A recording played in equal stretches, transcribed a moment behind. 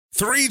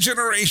3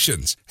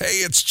 generations.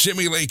 Hey, it's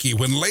Jimmy Lakey.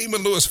 When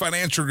Lehman Lewis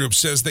Financial Group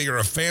says they are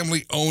a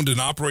family-owned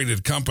and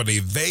operated company,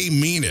 they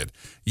mean it.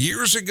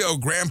 Years ago,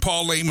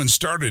 Grandpa Lehman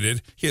started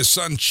it. His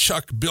son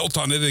Chuck built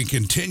on it and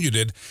continued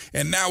it.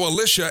 And now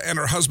Alicia and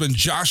her husband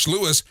Josh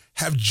Lewis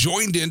have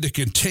joined in to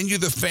continue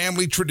the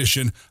family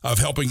tradition of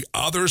helping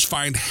others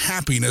find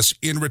happiness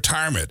in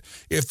retirement.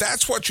 If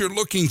that's what you're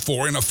looking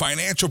for in a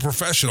financial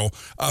professional,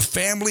 a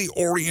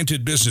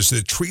family-oriented business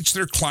that treats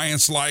their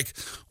clients like,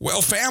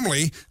 well,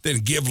 family, then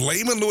give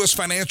Lehman Lewis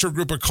Financial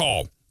Group a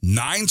call.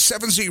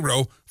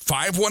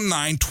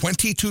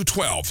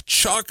 970-519-2212.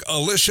 Chuck,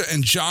 Alicia,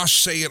 and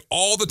Josh say it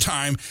all the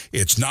time.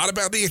 It's not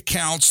about the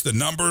accounts, the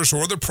numbers,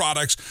 or the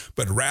products,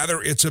 but rather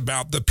it's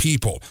about the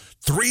people.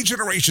 3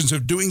 generations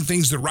of doing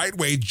things the right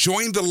way.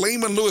 Join the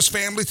Lehman Lewis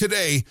family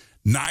today.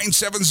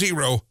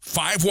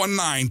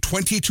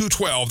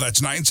 970-519-2212. That's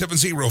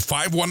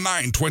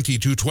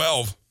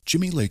 970-519-2212.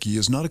 Jimmy Lakey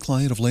is not a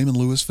client of Lehman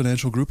Lewis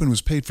Financial Group and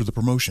was paid for the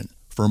promotion.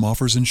 Firm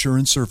offers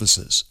insurance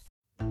services.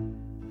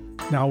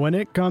 Now, when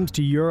it comes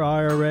to your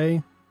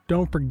IRA,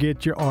 don't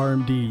forget your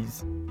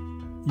RMDs.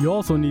 You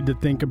also need to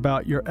think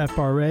about your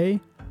FRA,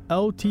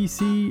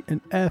 LTC,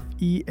 and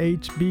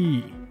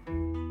FEHB.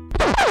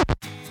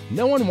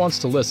 No one wants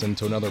to listen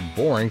to another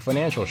boring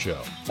financial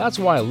show. That's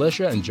why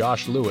Alicia and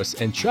Josh Lewis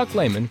and Chuck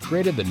Lehman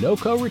created the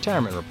NOCO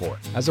Retirement Report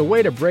as a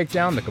way to break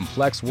down the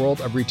complex world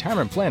of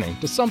retirement planning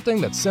to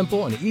something that's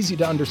simple and easy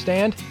to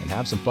understand and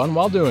have some fun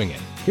while doing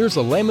it. Here's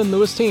the Lehman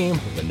Lewis team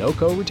with the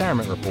NOCO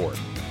Retirement Report.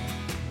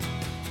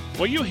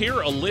 Well, you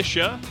hear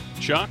Alicia,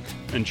 Chuck,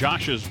 and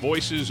Josh's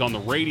voices on the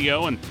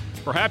radio, and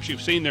perhaps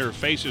you've seen their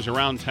faces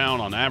around town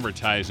on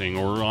advertising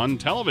or on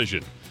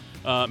television.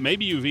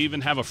 Maybe you even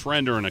have a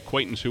friend or an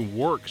acquaintance who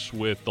works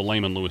with the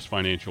Lehman Lewis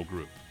Financial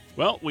Group.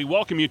 Well, we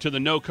welcome you to the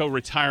NOCO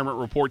Retirement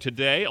Report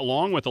today,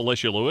 along with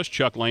Alicia Lewis,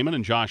 Chuck Lehman,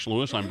 and Josh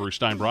Lewis. I'm Bruce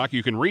Steinbrock.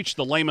 You can reach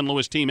the Lehman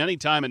Lewis team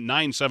anytime at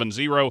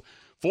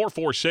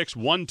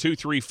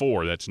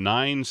 970-446-1234. That's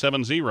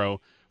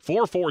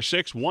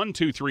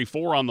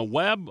 970-446-1234 on the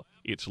web.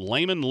 It's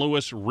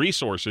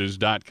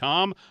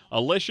LehmanLewisResources.com.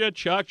 Alicia,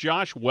 Chuck,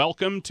 Josh,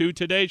 welcome to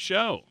today's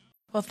show.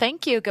 Well,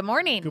 thank you. Good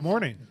morning. Good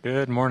morning.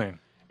 Good morning.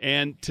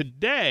 And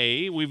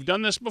today, we've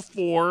done this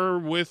before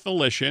with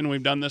Alicia, and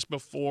we've done this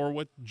before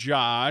with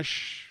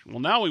Josh. Well,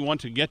 now we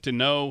want to get to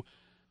know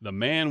the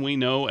man we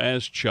know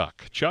as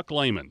Chuck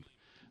Lehman,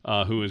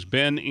 who has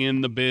been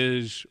in the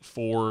biz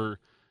for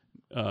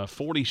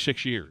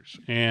 46 years.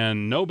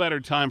 And no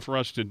better time for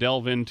us to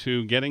delve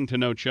into getting to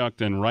know Chuck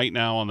than right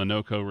now on the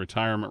NOCO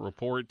Retirement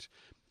Report.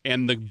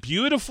 And the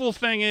beautiful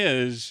thing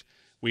is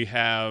we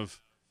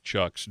have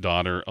Chuck's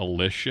daughter,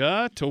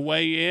 Alicia, to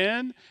weigh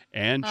in,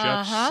 and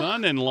Chuck's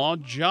son-in-law,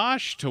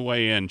 Josh, to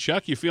weigh in.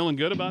 Chuck, you feeling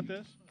good about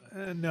this?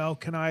 No,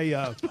 can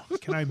I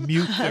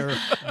mute their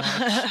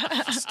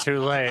It's too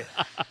late.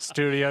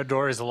 Studio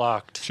door is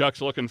locked.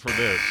 Chuck's looking for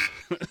this.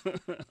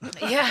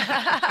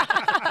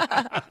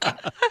 Yeah.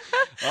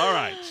 All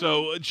right.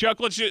 So, Chuck,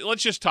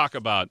 let's just talk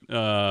about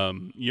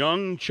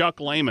young Chuck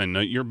Lehman,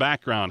 your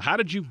background. How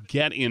did you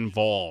get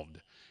involved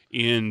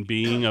in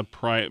being a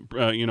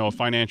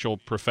financial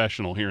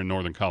professional here in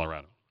Northern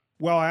Colorado?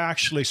 Well, I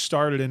actually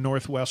started in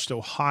Northwest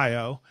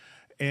Ohio.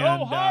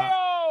 And,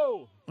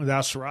 Ohio!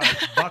 That's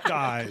right,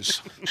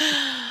 Buckeyes.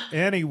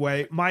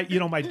 Anyway, my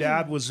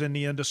dad was in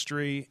the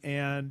industry,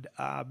 and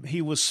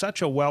he was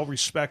such a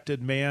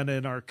well-respected man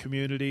in our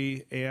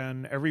community,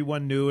 and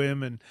everyone knew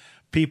him, and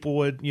people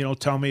would,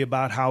 tell me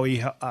about how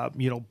he,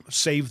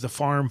 saved the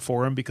farm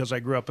for him, because I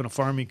grew up in a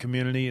farming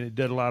community, and he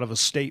did a lot of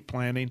estate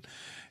planning.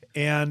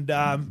 And,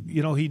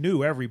 he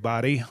knew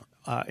everybody,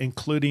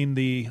 including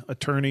the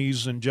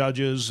attorneys and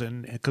judges,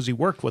 and because he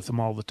worked with them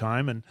all the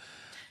time. And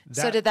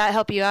so did that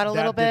help you out a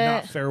little bit?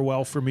 That did not fare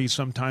well for me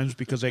sometimes,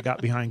 because they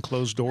got behind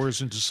closed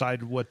doors and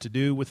decided what to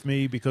do with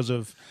me because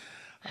of,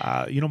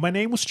 my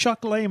name was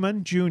Chuck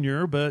Lehman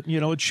Jr., but,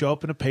 it'd show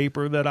up in a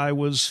paper that I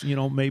was,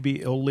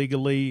 maybe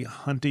illegally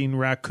hunting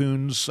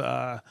raccoons,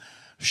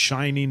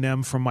 shining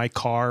them from my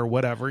car,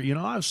 whatever.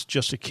 I was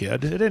just a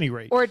kid at any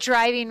rate. Or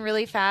driving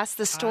really fast.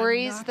 The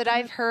stories that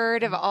I've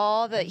heard of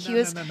all that he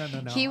was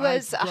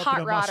a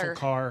hot rodder.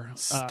 Car,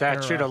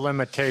 Statute of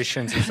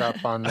limitations is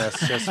up on this,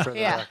 just for the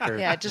record.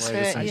 Yeah, just for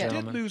ladies and I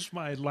gentlemen. did lose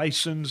my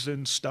license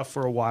and stuff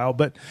for a while,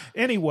 but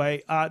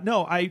anyway,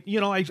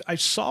 I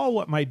saw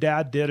what my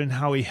dad did and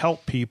how he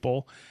helped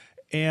people,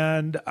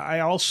 and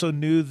I also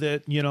knew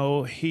that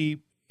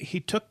he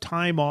took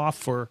time off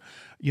for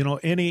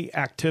any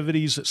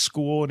activities at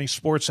school, any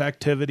sports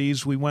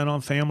activities. We went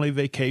on family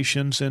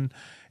vacations, and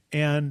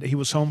he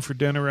was home for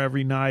dinner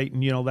every night,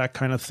 and that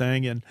kind of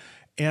thing.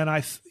 And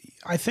I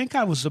think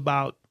I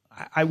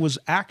was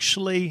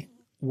actually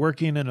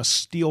working in a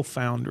steel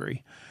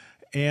foundry,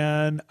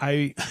 and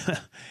I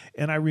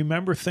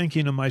remember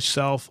thinking to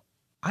myself,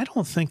 I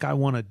don't think I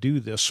want to do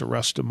this the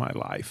rest of my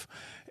life.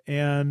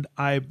 And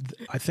I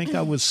think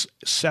I was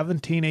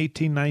 17,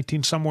 18,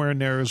 19, somewhere in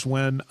there is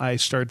when I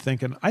started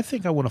thinking, I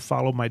think I want to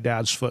follow my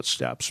dad's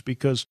footsteps,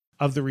 because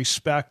the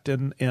respect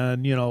and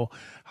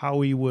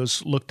how he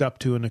was looked up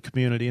to in the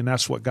community, and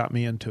that's what got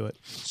me into it.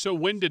 So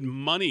when did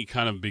money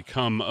kind of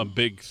become a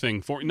big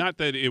thing for you? Not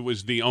that it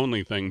was the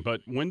only thing,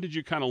 but when did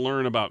you kind of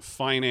learn about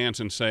finance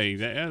and say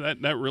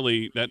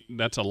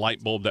that's a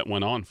light bulb that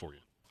went on for you?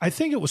 I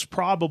think it was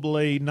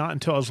probably not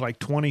until I was like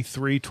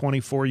 23,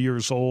 24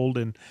 years old,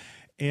 and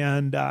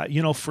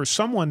for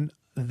someone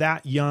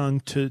that young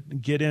to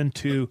get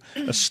into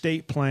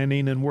estate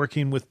planning and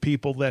working with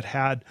people that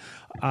had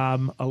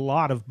a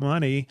lot of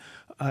money.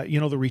 The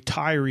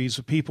retirees,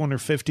 the people in their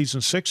 50s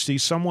and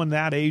 60s, someone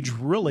that age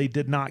really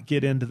did not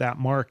get into that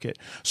market,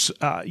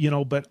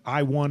 but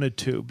I wanted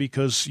to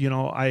because,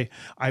 I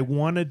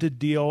wanted to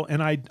deal,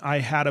 and I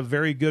had a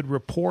very good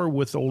rapport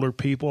with older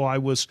people. I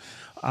was,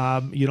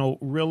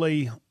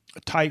 really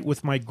tight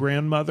with my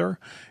grandmother.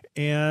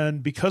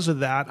 And because of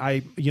that,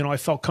 I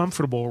felt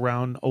comfortable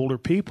around older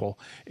people.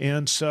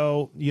 And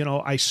so,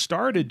 I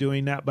started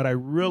doing that, but I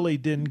really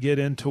didn't get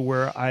into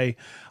where I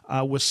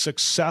was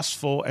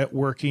successful at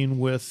working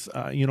with,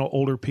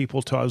 older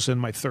people till I was in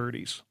my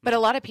 30s. But a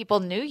lot of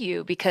people knew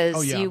you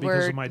because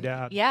because of my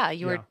dad. Yeah,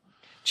 you were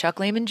Chuck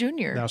Lehman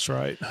Jr. That's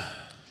right.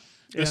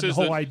 And the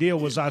whole idea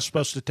was I was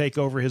supposed to take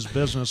over his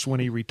business when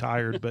he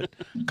retired, but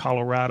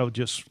Colorado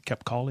just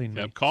kept calling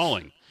me. Kept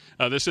calling.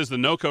 This is the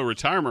NOCO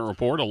Retirement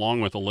Report,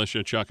 along with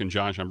Alicia, Chuck, and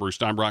Josh. I'm Bruce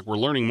Steinbrock. We're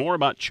learning more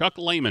about Chuck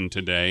Lehman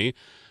today,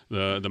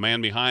 the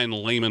man behind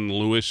Lehman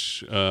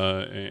Lewis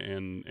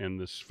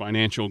and this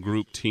financial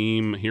group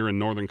team here in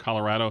northern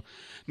Colorado.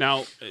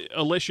 Now,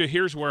 Alicia,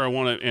 here's where I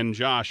want to, and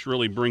Josh,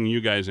 really bring you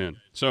guys in.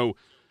 So,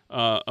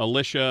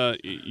 Alicia,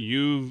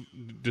 you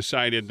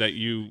decided that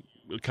you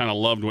kind of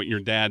loved what your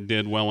dad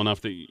did well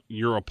enough that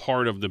you're a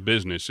part of the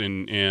business,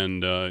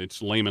 and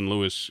it's Lehman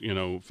Lewis,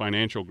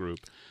 financial group.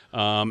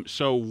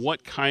 So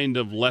what kind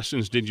of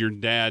lessons did your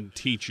dad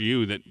teach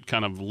you that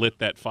kind of lit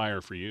that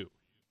fire for you?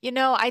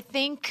 I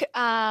think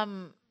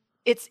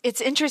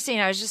it's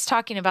interesting. I was just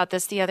talking about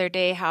this the other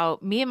day, how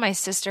me and my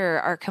sister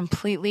are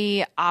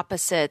completely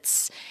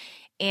opposites.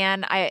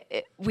 And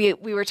we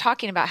were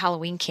talking about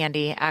Halloween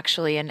candy,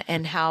 actually,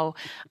 and how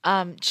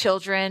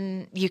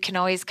children, you can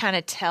always kind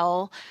of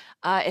tell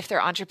if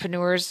they're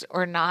entrepreneurs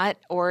or not,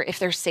 or if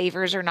they're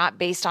savers or not,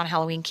 based on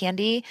Halloween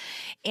candy.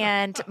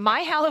 And my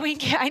Halloween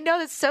candy, I know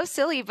it's so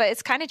silly, but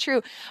it's kind of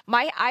true.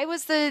 I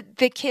was the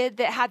kid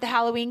that had the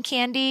Halloween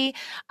candy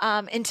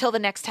until the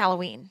next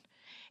Halloween.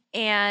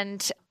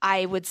 And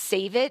I would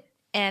save it,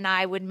 and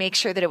I would make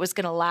sure that it was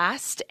going to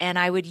last, and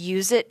I would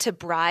use it to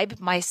bribe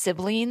my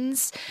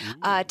siblings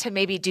to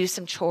maybe do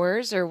some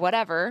chores or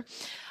whatever.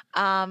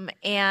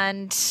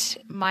 And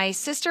my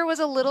sister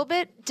was a little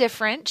bit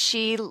different.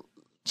 She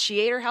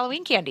ate her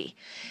Halloween candy.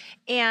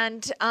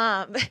 And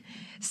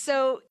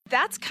so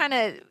that's kind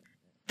of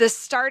the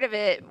start of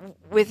it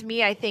with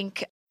me, I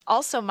think.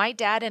 Also, my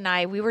dad and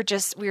I, we were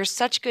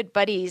such good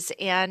buddies,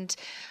 and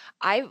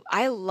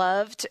I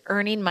loved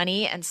earning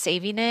money and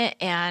saving it,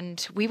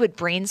 and we would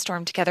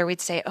brainstorm together. We'd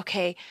say,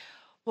 okay,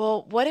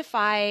 well, what if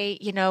I,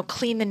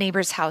 clean the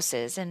neighbors'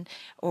 houses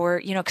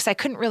or because I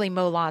couldn't really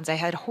mow lawns. I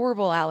had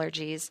horrible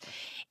allergies.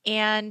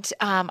 And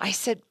I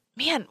said,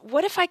 man,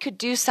 what if I could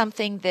do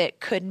something that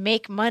could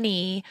make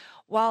money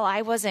while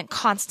I wasn't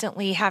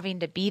constantly having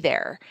to be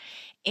there?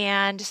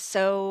 And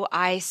so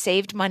I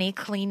saved money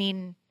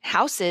cleaning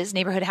houses,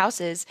 neighborhood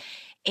houses,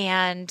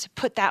 and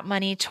put that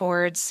money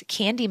towards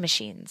candy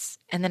machines.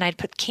 And then I'd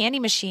put candy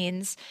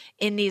machines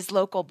in these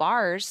local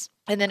bars.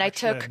 And then I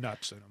took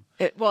nuts in them.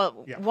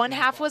 One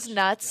half was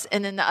nuts,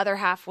 and then the other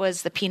half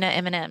was the peanut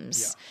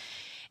M&Ms. Yeah.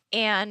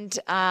 And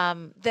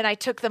then I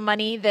took the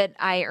money that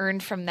I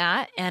earned from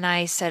that, and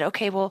I said,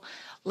 okay, well,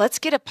 let's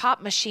get a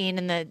pop machine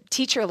in the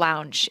teacher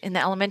lounge in the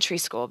elementary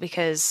school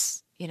because,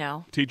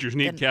 teachers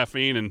need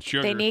caffeine and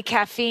sugar. They need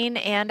caffeine,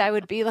 and I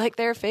would be like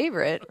their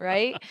favorite,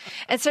 right?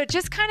 And so it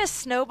just kind of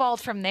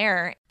snowballed from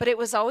there. But it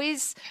was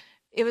always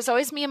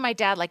me and my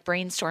dad like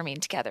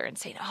brainstorming together and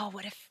saying, oh,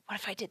 what if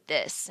I did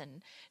this?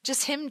 And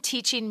just him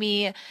teaching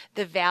me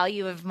the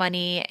value of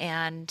money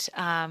and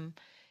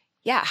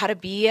how to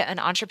be an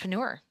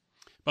entrepreneur.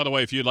 By the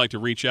way, if you'd like to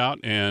reach out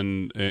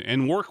and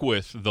work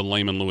with the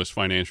Lehman Lewis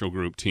Financial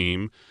Group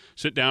team,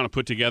 sit down and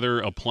put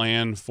together a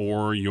plan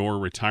for your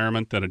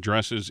retirement that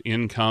addresses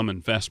income,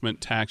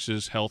 investment,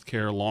 taxes,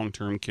 healthcare,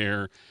 long-term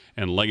care,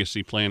 and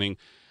legacy planning.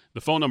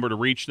 The phone number to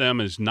reach them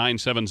is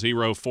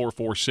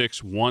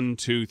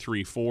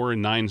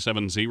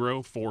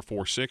 970-446-1234,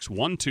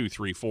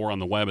 970-446-1234. On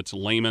the web, it's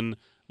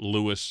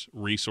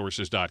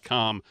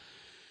LehmanLewisResources.com.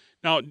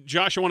 Now,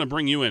 Josh, I want to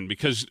bring you in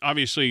because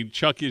obviously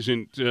Chuck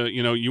isn't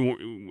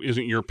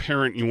your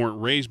parent. You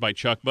weren't raised by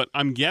Chuck, but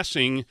I'm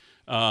guessing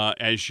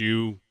as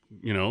you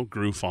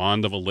grew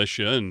fond of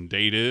Alicia and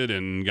dated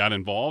and got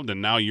involved,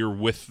 and now you're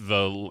with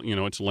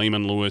it's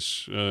Lehman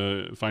Lewis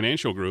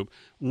Financial Group.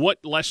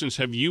 What lessons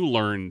have you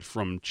learned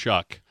from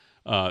Chuck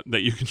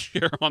that you can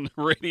share on the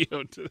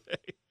radio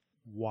today?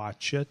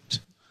 Watch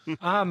it.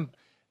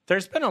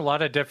 There's been a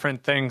lot of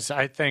different things.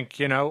 I think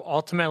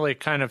ultimately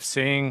kind of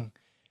seeing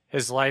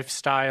his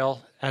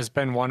lifestyle has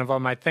been one of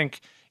them. I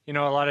think, a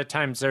lot of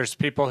times there's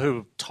people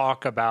who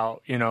talk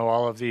about,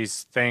 all of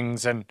these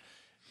things, and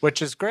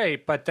which is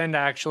great, but then to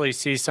actually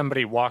see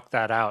somebody walk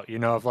that out,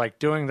 of like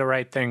doing the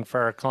right thing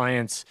for our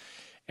clients,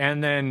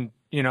 and then,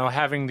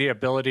 having the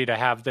ability to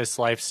have this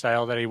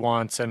lifestyle that he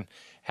wants, and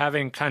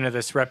having kind of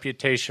this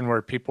reputation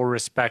where people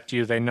respect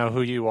you, they know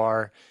who you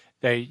are,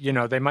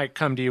 they might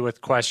come to you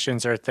with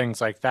questions or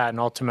things like that, and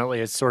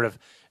ultimately it's sort of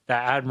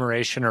that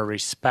admiration or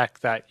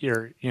respect that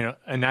you're,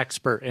 an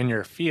expert in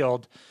your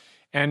field.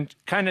 And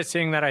kind of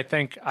seeing that, I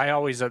think I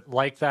always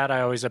like that.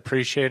 I always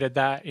appreciated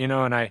that,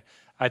 and I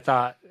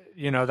thought,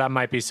 that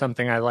might be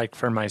something I like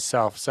for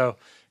myself. So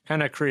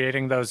kind of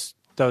creating those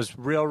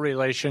real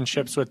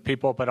relationships with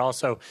people, but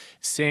also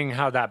seeing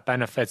how that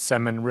benefits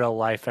them in real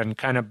life and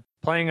kind of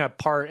playing a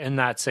part in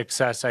that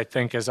success, I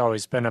think has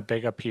always been a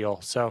big appeal.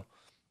 So,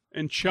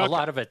 and Chuck, a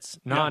lot of it's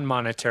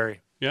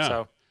non-monetary.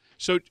 Yeah.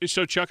 So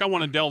Chuck, I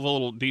want to delve a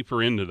little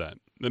deeper into that,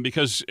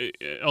 because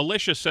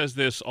Alicia says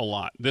this a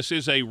lot. This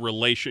is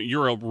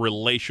you're a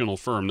relational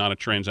firm, not a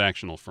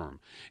transactional firm.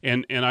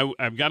 And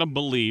I've got to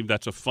believe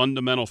that's a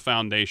fundamental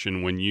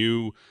foundation when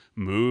you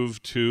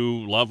move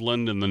to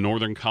Loveland in the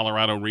northern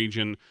Colorado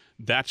region.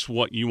 That's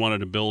what you wanted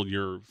to build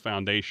your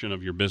foundation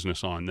of your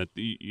business on, that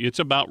it's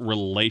about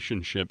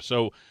relationships.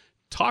 So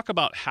talk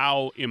about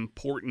how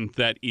important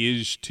that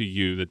is to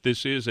you, that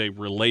this is a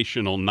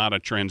relational, not a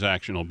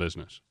transactional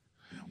business.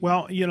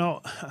 Well,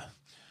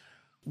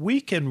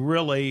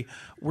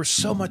 we're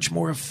so much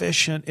more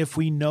efficient if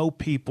we know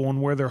people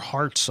and where their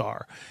hearts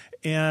are.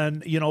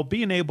 And,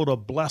 being able to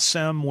bless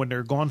them when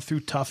they're going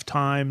through tough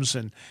times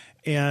and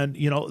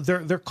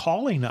they're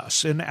calling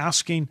us and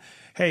asking,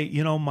 hey,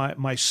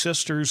 my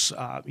sister's,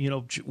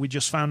 we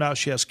just found out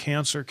she has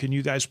cancer. Can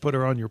you guys put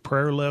her on your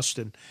prayer list?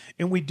 And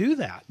we do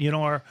that.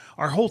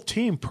 Our whole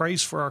team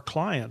prays for our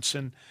clients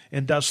and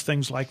does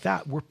things like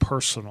that. We're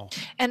personal.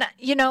 And,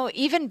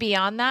 even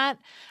beyond that,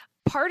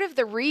 part of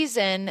the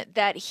reason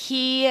that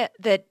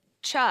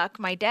Chuck,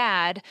 my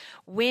dad,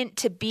 went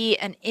to be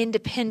an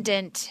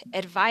independent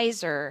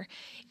advisor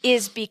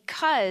is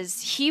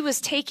because he was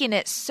taking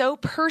it so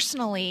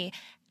personally,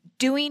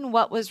 doing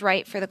what was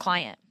right for the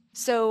client.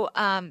 So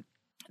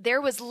there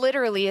was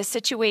literally a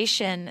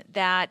situation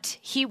that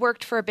he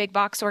worked for a big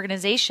box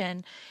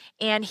organization,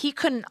 and he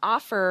couldn't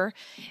offer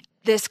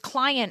this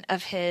client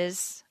of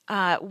his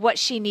what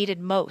she needed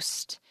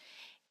most.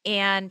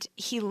 And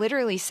he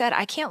literally said,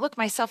 I can't look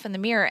myself in the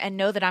mirror and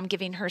know that I'm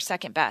giving her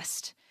second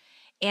best.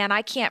 And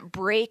I can't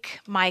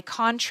break my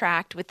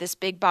contract with this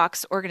big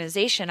box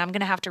organization. I'm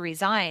going to have to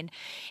resign.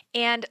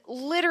 And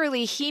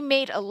literally, he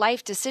made a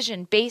life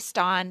decision based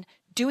on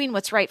doing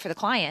what's right for the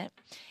client.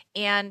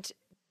 And,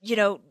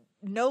 no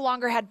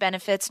longer had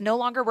benefits, no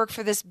longer worked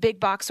for this big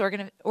box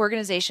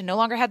organization, no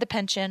longer had the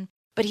pension.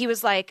 But he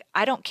was like,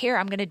 I don't care.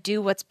 I'm going to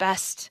do what's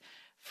best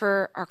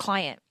for our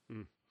client.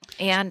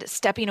 And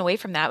stepping away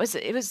from that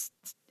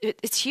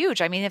it's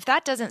huge. I mean, if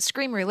that doesn't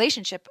scream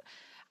relationship,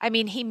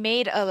 he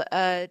made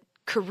a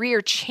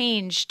career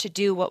change to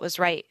do what was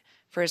right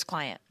for his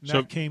client.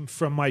 That came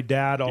from my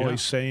dad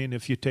always saying,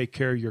 if you take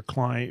care of your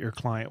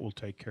client will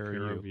take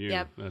care of you.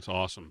 Yep. That's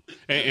awesome.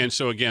 And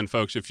so again,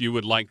 folks, if you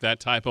would like that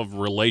type of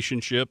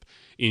relationship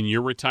in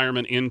your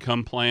retirement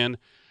income plan,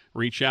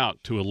 reach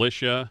out to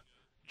Alicia,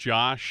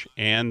 Josh,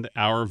 and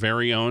our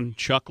very own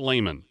Chuck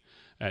Lehman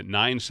at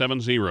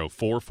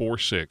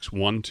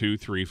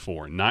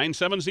 970-446-1234.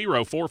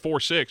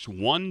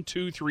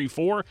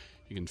 970-446-1234.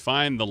 You can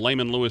find the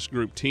Lehman Lewis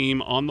Group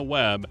team on the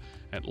web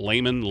at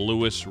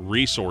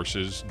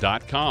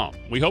LehmanLewisResources.com.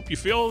 We hope you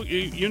feel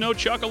you know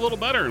Chuck a little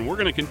better, and we're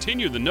going to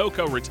continue the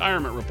NOCO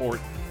Retirement Report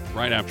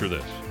right after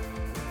this.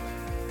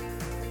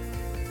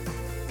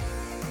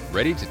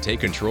 Ready to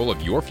take control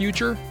of your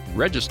future?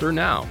 Register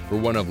now for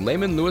one of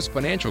Lehman Lewis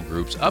Financial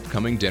Group's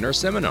upcoming dinner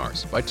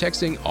seminars by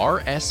texting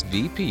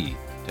RSVP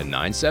to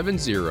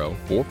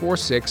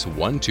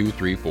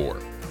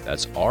 970-446-1234.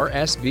 That's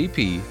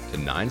RSVP to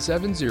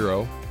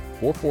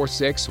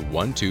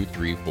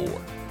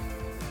 970-446-1234.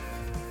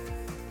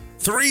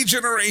 3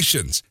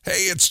 generations. Hey,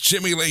 it's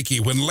Jimmy Lakey.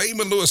 When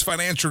Lehman Lewis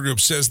Financial Group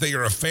says they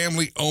are a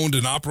family-owned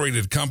and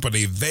operated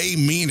company, they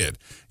mean it.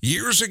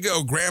 Years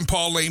ago,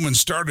 Grandpa Lehman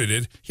started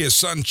it. His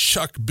son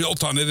Chuck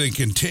built on it and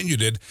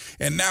continued it.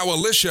 And now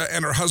Alicia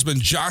and her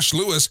husband Josh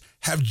Lewis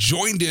have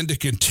joined in to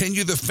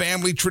continue the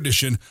family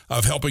tradition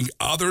of helping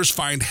others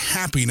find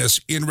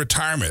happiness in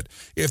retirement.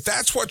 If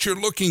that's what you're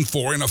looking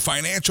for in a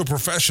financial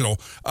professional,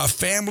 a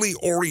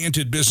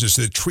family-oriented business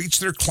that treats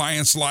their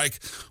clients like,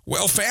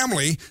 well,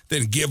 family,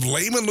 then give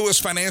Lehman Lewis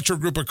Financial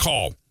Group a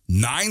call.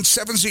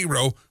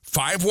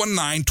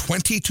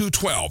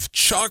 970-519-2212.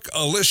 Chuck,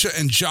 Alicia,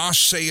 and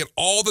Josh say it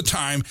all the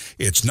time.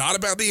 It's not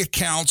about the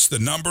accounts, the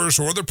numbers,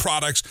 or the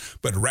products,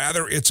 but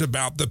rather it's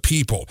about the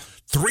people.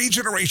 3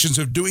 generations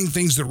of doing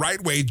things the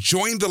right way.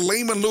 Join the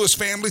Lehman Lewis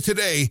family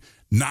today.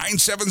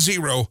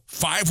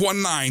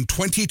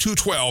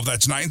 970-519-2212.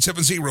 That's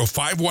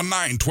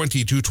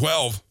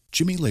 970-519-2212.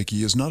 Jimmy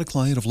Lakey is not a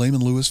client of Lehman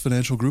Lewis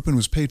Financial Group and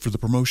was paid for the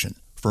promotion.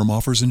 Firm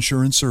offers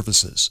insurance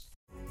services.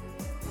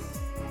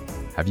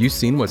 Have you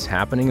seen what's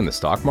happening in the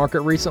stock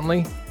market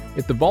recently?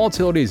 If the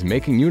volatility is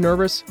making you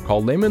nervous,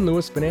 call Lehman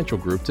Lewis Financial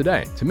Group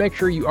today to make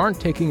sure you aren't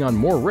taking on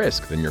more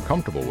risk than you're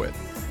comfortable with.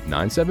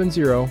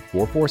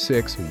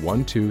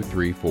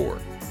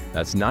 970-446-1234.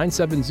 That's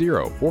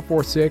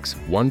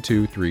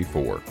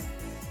 970-446-1234.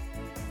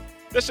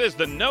 This is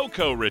the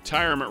NOCO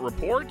Retirement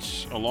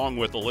Reports, along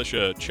with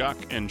Alicia, Chuck,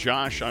 and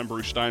Josh. I'm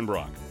Bruce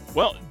Steinbrock.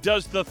 Well,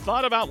 does the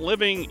thought about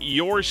living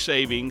your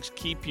savings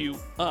keep you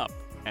up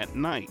at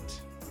night?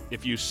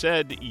 If you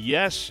said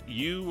yes,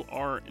 you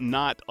are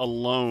not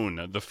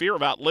alone. The fear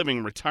of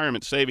outliving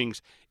retirement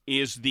savings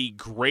is the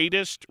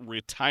greatest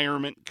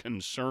retirement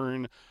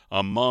concern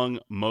among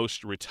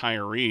most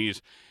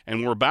retirees,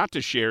 and we're about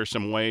to share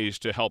some ways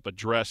to help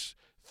address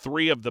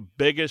 3 of the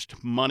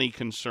biggest money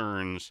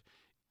concerns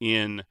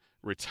in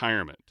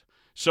retirement.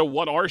 So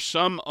what are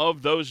some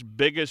of those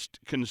biggest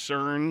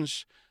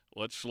concerns?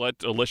 Let's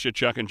let Alicia,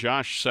 Chuck, and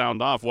Josh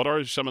sound off. What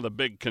are some of the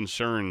big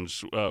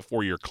concerns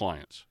for your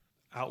clients?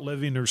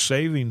 Outliving their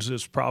savings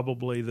is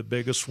probably the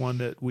biggest one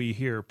that we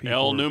hear. People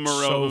El are numero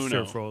so uno.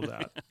 fearful of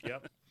that.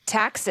 Yep.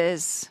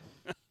 Taxes.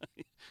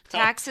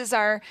 Taxes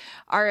are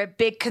a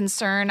big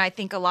concern. I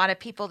think a lot of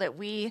people that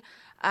we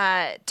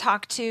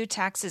talk to,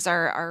 taxes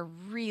are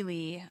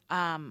really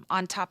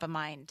on top of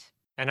mind.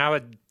 And I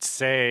would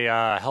say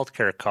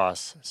healthcare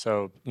costs.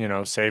 So,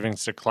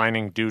 savings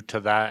declining due to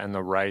that and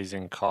the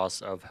rising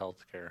costs of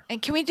healthcare.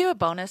 And can we do a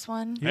bonus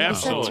one? Yeah.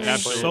 Absolutely.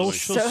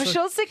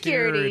 Social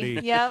Security.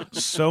 Yep.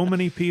 So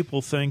many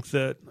people think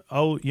that,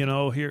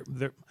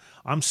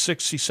 I'm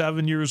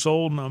 67 years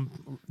old and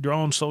I'm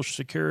drawing Social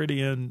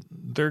Security and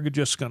they're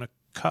just going to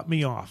cut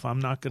me off. I'm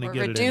not going to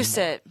get reduce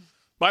it.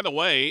 By the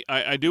way,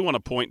 I do want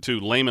to point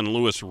to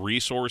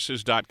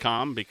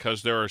LehmanLewisResources.com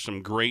because there are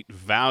some great,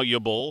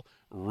 valuable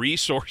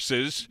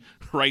resources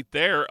right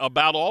there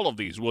about all of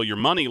these. Will your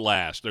money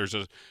last? There's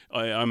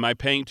am I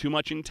paying too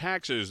much in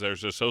taxes?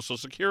 There's a Social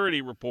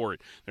Security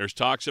report. There's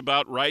talks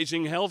about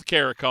rising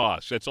healthcare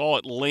costs. It's all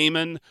at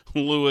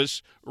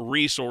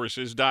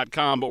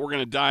LehmanLewisResources.com, but we're going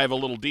to dive a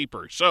little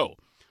deeper. So,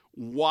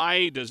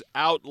 why does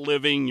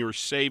outliving your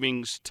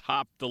savings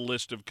top the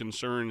list of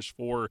concerns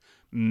for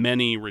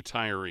many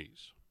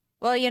retirees?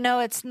 Well,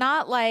 it's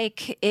not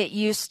like it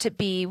used to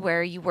be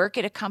where you work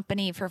at a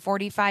company for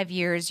 45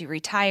 years, you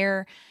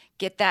retire,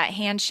 get that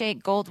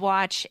handshake gold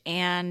watch,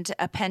 and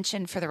a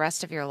pension for the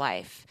rest of your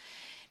life.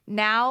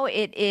 Now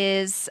it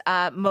is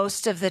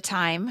most of the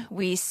time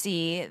we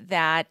see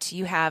that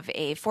you have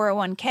a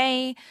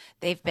 401k.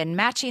 They've been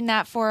matching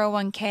that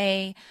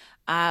 401k.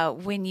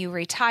 When you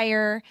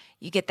retire,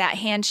 you get that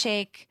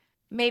handshake,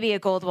 maybe a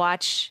gold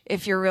watch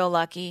if you're real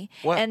lucky.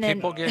 What, and then,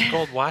 people get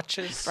gold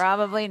watches?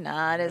 Probably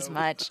not as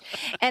much.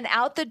 And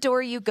out the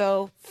door you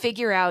go,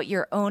 figure out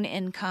your own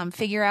income,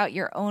 figure out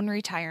your own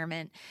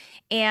retirement.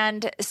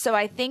 And so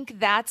I think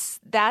that's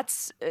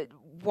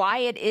why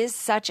it is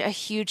such a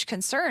huge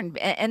concern.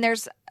 And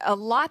there's a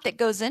lot that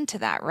goes into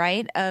that,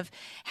 right? Of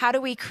how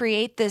do we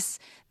create this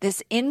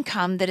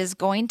income that is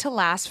going to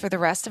last for the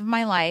rest of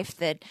my life,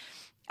 that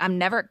I'm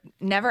never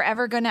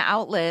ever going to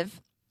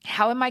outlive.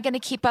 How am I going to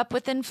keep up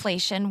with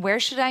inflation? Where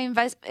should I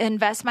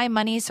invest my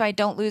money so I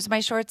don't lose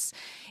my shorts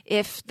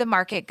if the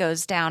market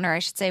goes down, or I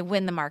should say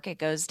when the market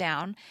goes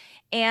down?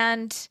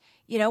 And,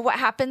 what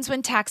happens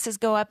when taxes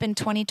go up in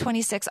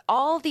 2026?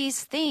 All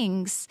these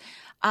things,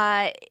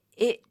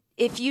 if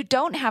you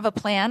don't have a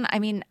plan, I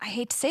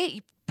hate to say it,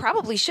 you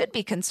probably should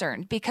be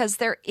concerned because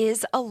there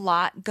is a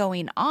lot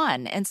going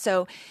on. And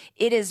so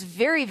it is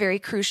very, very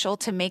crucial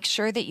to make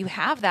sure that you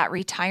have that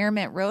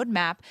retirement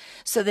roadmap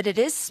so that it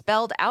is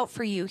spelled out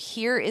for you.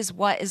 Here is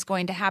what is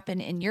going to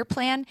happen in your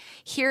plan.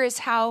 Here is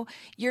how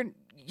you're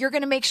going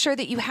to make sure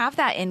that you have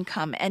that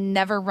income and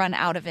never run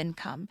out of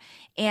income,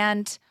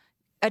 and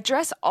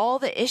address all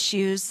the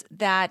issues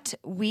that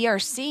we are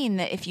seeing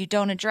that if you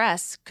don't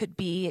address could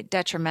be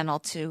detrimental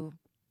to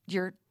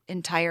your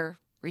entire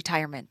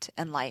retirement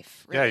and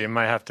life. Really. Yeah, you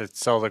might have to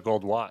sell the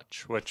gold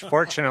watch, which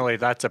fortunately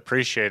that's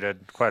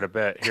appreciated quite a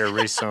bit here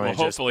recently. Well,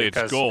 hopefully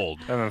it's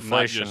gold, of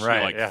inflation, not just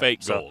right? like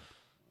fake gold.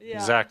 Yeah.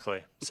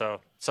 Exactly. So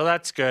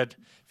that's good.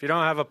 If you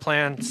don't have a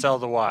plan, sell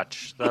the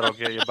watch. That'll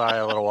get you by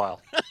a little while.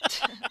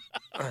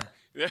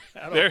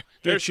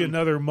 There's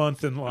another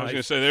month in life. I was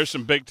going to say, there's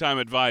some big time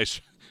advice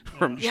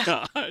from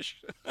Josh.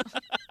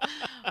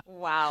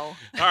 Wow.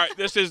 All right,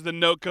 this is the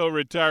NOCO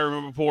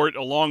Retirement Report,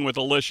 along with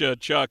Alicia,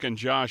 Chuck, and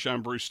Josh.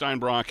 I'm Bruce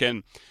Steinbrock.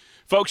 And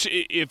folks,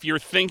 if you're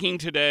thinking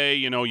today,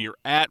 you're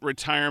at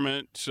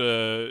retirement,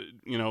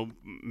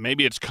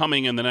 maybe it's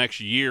coming in the next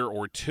year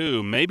or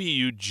two. Maybe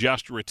you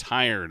just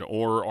retired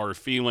or are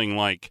feeling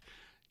like,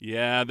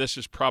 yeah, this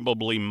is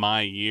probably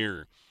my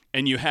year,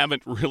 and you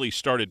haven't really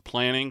started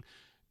planning.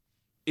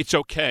 It's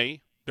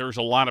okay. There's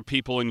a lot of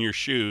people in your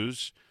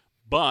shoes,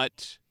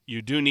 but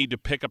you do need to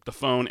pick up the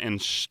phone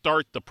and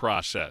start the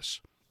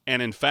process.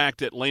 And in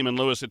fact, at Lehman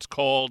Lewis, it's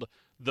called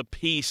the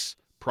Peace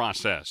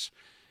Process.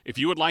 If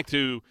you would like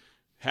to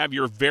have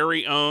your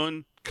very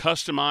own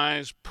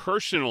customized,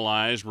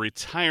 personalized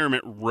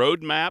retirement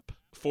roadmap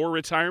for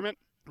retirement,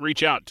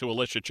 Reach out to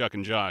Alicia, Chuck,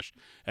 and Josh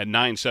at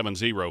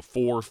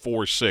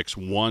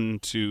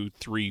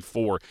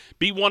 970-446-1234.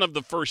 Be one of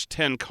the first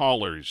 10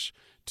 callers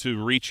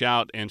to reach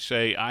out and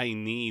say, I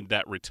need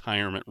that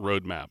retirement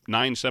roadmap.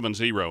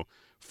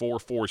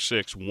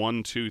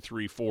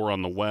 970-446-1234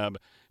 on the web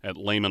at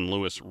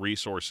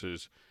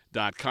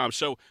LehmanLewisResources.com.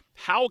 So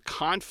how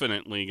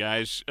confidently,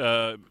 guys,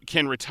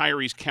 can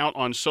retirees count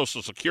on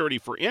Social Security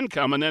for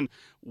income? And then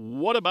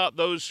what about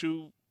those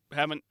who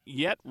haven't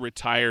yet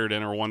retired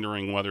and are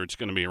wondering whether it's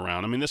going to be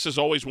around? I mean, this is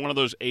always one of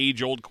those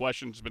age-old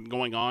questions that's been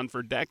going on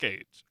for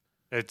decades.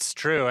 It's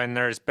true, and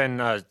there's been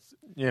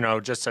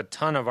just a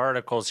ton of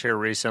articles here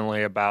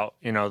recently about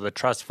the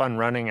trust fund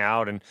running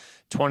out in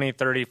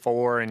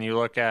 2034, and you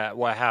look at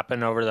what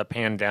happened over the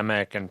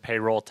pandemic, and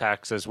payroll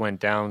taxes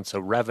went down, so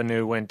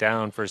revenue went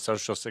down for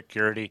Social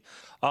Security.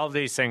 All of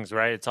these things,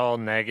 right? It's all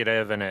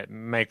negative, and it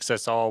makes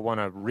us all want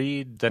to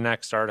read the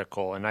next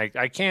article. And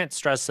I can't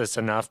stress this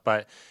enough,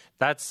 but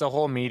that's the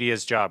whole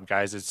media's job,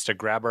 guys. It's to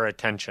grab our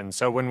attention.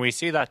 So when we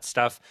see that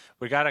stuff,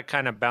 we got to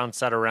kind of bounce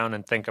that around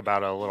and think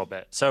about it a little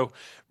bit. So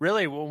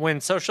really, when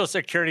Social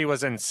Security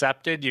was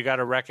incepted, you got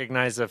to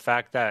recognize the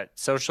fact that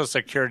Social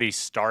Security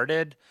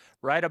started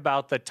right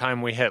about the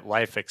time we hit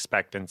life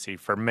expectancy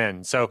for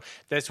men. So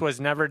this was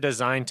never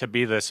designed to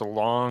be this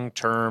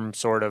long-term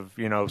sort of,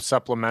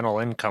 supplemental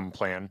income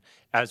plan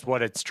as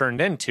what it's turned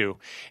into.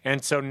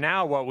 And so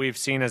now what we've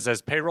seen is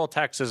as payroll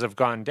taxes have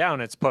gone down,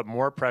 it's put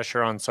more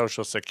pressure on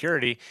Social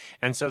Security.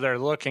 And so they're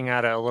looking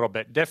at it a little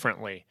bit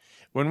differently.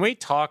 When we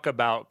talk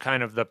about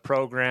kind of the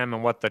program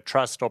and what the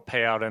trust will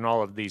pay out and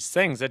all of these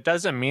things, it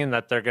doesn't mean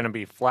that they're going to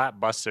be flat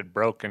busted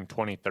broke in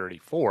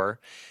 2034.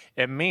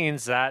 It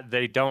means that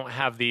they don't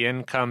have the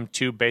income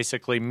to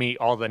basically meet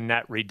all the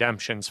net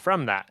redemptions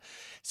from that.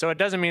 So it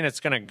doesn't mean it's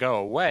going to go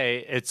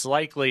away. It's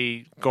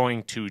likely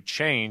going to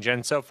change.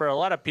 And so for a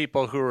lot of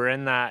people who are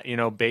in that,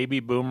 baby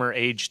boomer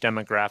age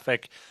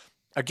demographic,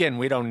 again,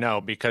 we don't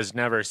know because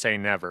never say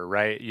never,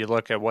 right? You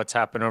look at what's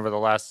happened over the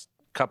last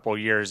couple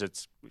years,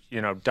 it's,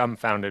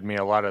 dumbfounded me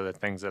a lot of the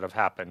things that have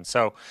happened.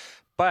 So,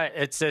 but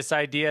it's this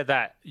idea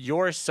that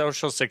your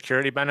Social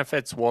Security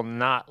benefits will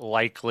not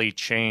likely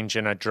change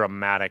in a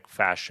dramatic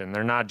fashion.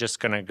 They're not just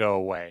going to go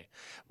away.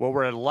 What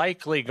we're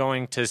likely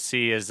going to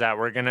see is that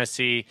we're going to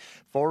see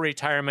full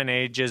retirement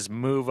ages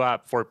move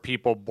up for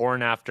people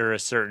born after a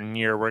certain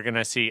year. We're going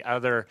to see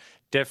other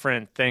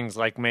different things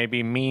like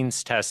maybe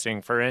means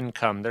testing for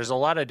income. There's a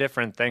lot of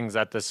different things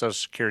that the Social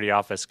Security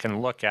office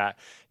can look at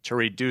to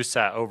reduce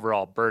that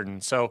overall burden.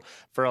 So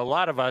for a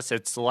lot of us,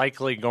 it's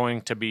likely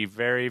going to be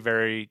very,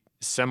 very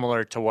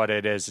similar to what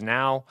it is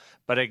now.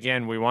 But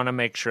again, we want to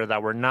make sure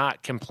that we're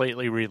not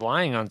completely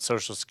relying on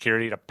Social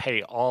Security to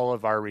pay all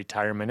of our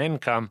retirement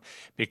income,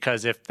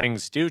 because if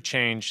things do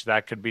change,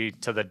 that could be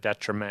to the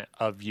detriment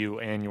of you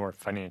and your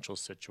financial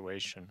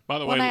situation. By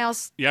the way,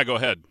 go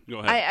ahead.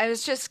 I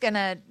was just going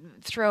to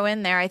throw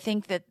in there, I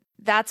think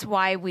that's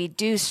why we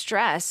do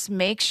stress.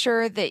 Make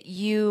sure that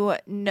you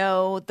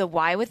know the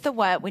why with the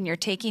what when you're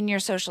taking your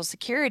Social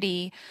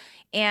Security.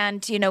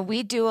 And,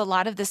 we do a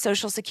lot of the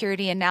Social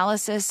Security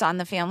analysis on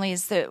the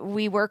families that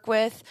we work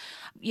with,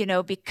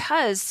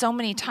 because so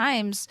many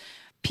times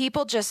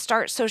people just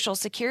start Social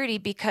Security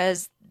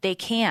because they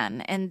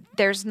can, and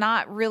there's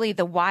not really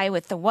the why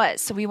with the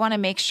what. So we want to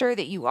make sure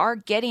that you are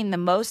getting the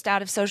most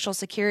out of Social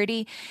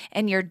Security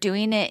and you're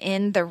doing it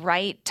in the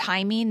right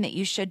timing that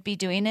you should be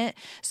doing it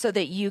so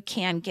that you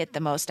can get the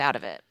most out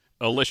of it.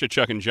 Alicia,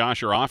 Chuck, and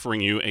Josh are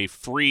offering you a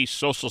free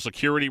Social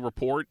Security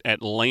report at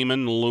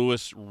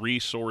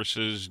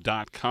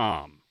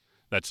LehmanLewisResources.com.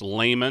 That's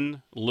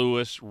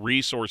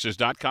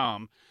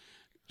LehmanLewisResources.com.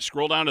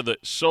 Scroll down to the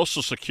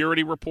Social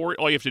Security report.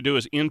 All you have to do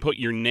is input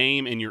your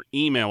name and your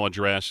email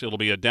address. It'll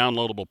be a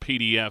downloadable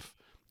PDF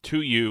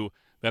to you.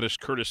 That is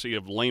courtesy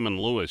of Lehman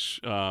Lewis.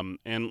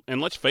 And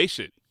let's face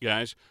it,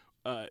 guys,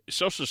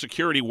 Social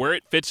Security, where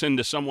it fits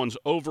into someone's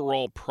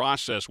overall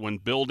process when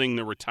building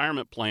the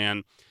retirement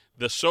plan,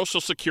 the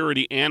Social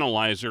Security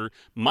analyzer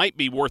might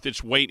be worth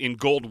its weight in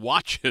gold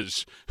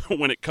watches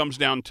when it comes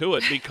down to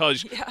it,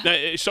 because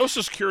the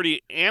Social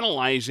Security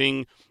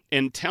analyzing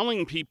and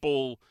telling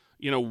people,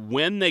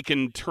 when they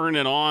can turn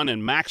it on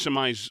and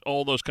maximize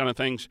all those kind of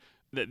things,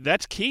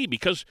 that's key.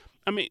 Because,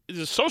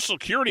 the Social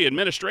Security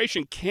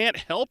Administration can't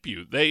help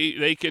you.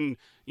 They can,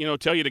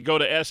 tell you to go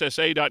to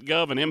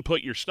SSA.gov and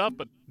input your stuff,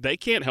 but they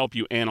can't help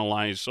you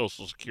analyze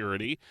Social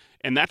Security.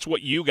 And that's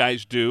what you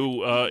guys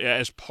do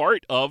as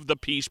part of the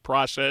peace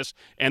process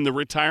and the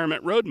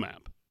retirement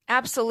roadmap.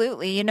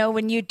 Absolutely.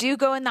 When you do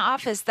go in the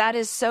office, that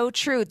is so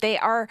true. They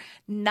are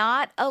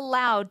not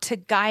allowed to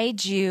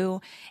guide you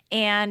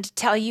and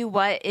tell you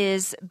what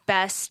is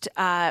best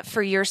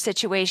for your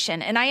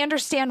situation. And I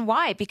understand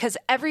why, because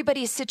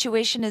everybody's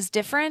situation is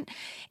different.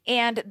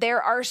 And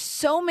there are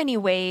so many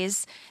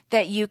ways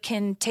that you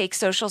can take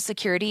Social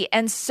Security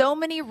and so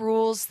many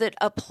rules that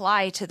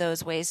apply to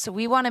those ways. So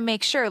we want to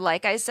make sure,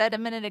 like I said a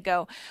minute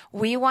ago,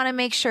 we want to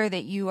make sure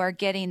that you are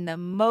getting the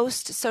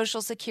most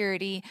Social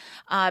Security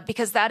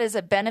because that is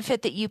a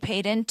benefit that you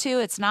paid into.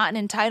 It's not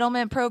an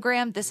entitlement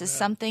program. This is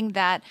something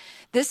that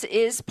this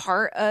is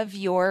part of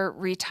your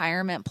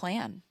retirement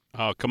plan.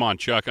 Oh, come on,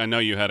 Chuck. I know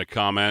you had a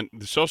comment.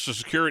 The Social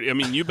Security, I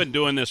mean, you've been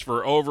doing this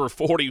for over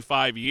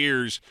 45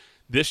 years.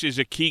 This is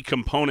a key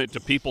component to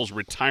people's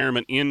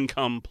retirement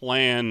income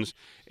plans.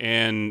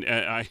 And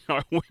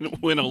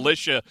when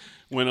Alicia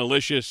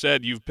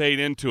said you've paid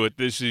into it,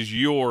 this is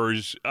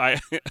yours, I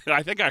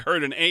think I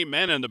heard an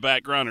amen in the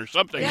background or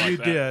something like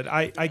that. You did.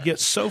 I get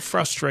so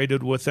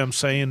frustrated with them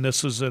saying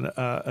this is an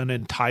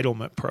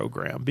entitlement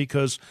program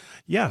because,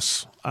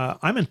 yes,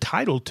 I'm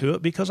entitled to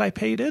it because I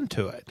paid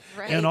into it.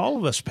 Right. And all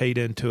of us paid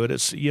into it.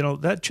 It's,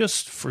 that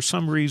just for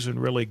some reason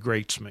really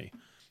grates me.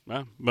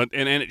 Well,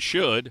 and it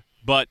should.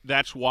 But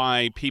that's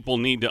why people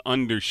need to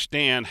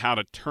understand how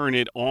to turn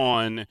it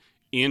on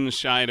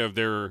inside of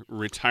their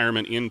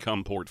retirement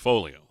income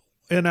portfolio.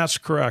 And that's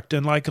correct.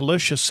 And like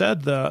Alicia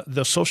said,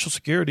 the Social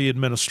Security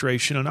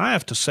Administration, and I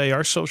have to say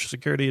our Social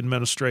Security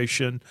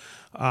Administration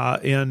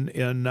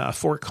in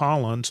Fort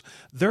Collins,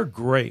 they're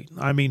great.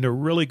 I mean, they're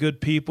really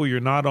good people. You're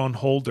not on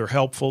hold. They're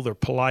helpful. They're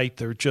polite.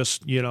 They're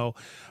just,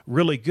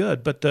 really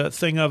good. But the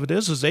thing of it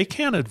is they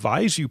can't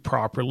advise you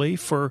properly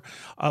for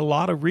a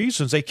lot of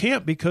reasons. They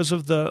can't because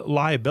of the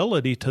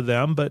liability to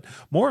them. But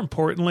more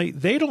importantly,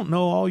 they don't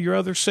know all your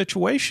other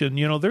situation.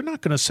 They're not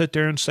going to sit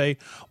there and say,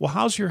 well,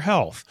 how's your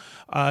health?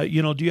 Do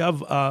you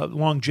have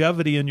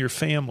longevity in your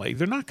family?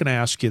 They're not going to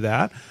ask you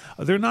that.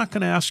 They're not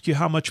going to ask you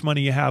how much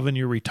money you have in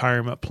your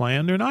retirement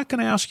plan. They're not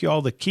going to ask you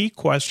all the key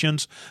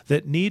questions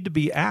that need to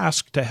be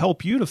asked to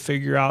help you to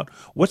figure out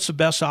what's the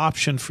best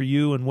option for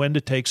you and when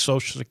to take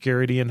Social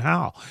Security and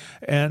how.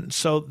 And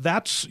so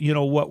that's,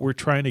 what we're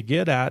trying to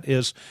get at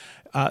is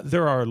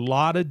there are a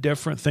lot of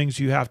different things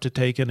you have to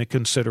take into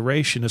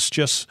consideration. It's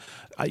just,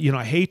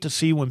 I hate to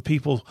see when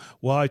people,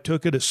 I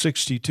took it at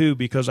 62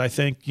 because I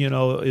think,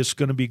 it's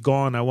going to be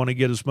gone. I want to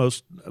get as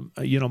most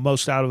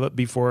out of it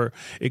before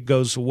it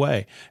goes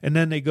away. And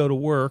then they go to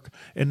work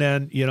and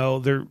then,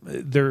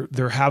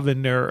 they're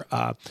having their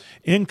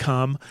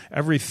income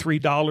every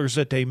 $3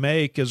 that they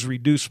make is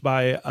reduced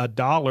by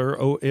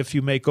 $1 if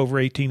you make over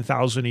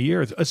 $18,000 a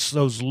year. It's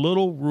those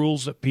little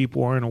rules that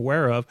people aren't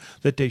aware of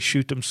that they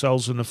shoot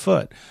themselves in the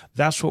foot.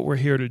 That's what we're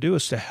here to do,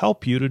 is to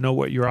help you to know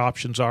what your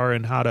options are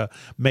and how to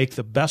make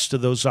the best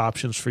of those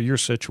options for your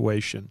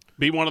situation.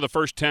 Be one of the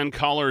first 10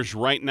 callers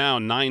right now,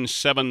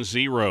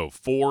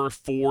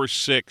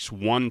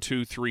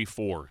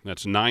 970-446-1234.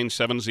 That's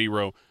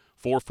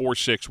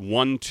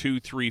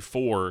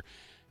 970-446-1234,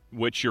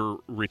 which your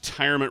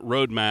retirement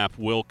roadmap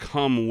will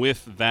come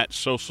with that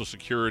Social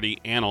Security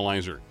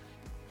analyzer.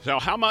 So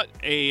how might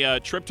a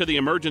trip to the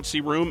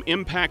emergency room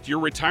impact your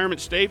retirement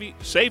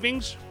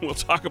savings? We'll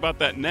talk about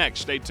that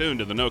next. Stay tuned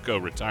to the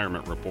NOCO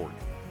Retirement Report.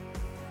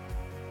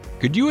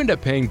 Could you end up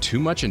paying too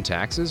much in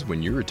taxes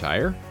when you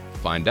retire?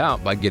 Find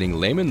out by getting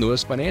Lehman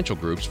Lewis Financial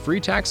Group's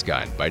free tax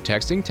guide by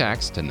texting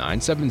TAX to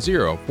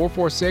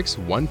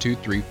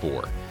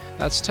 970-446-1234.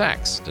 That's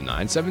TAX to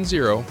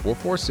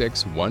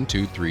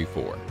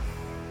 970-446-1234.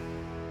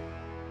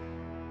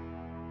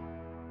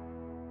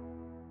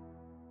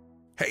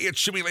 Hey,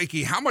 it's Jimmy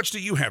Lakey. How much do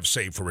you have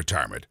saved for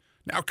retirement?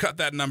 Now cut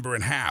that number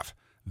in half.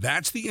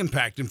 That's the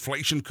impact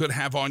inflation could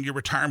have on your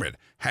retirement.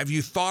 Have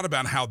you thought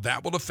about how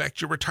that will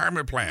affect your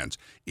retirement plans?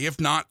 If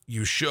not,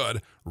 you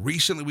should.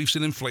 Recently, we've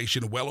seen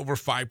inflation well over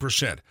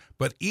 5%.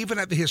 But even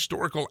at the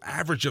historical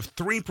average of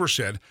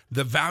 3%,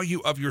 the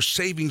value of your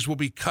savings will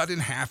be cut in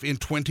half in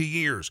 20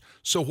 years.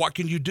 So what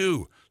can you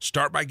do?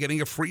 Start by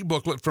getting a free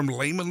booklet from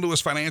Lehman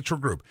Lewis Financial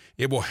Group.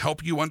 It will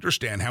help you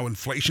understand how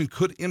inflation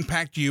could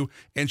impact you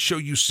and show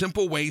you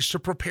simple ways to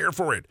prepare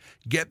for it.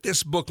 Get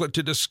this booklet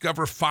to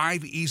discover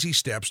 5 easy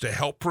steps to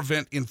help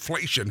prevent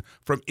inflation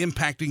from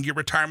impacting your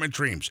retirement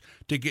dreams.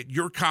 To get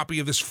your copy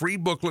of this free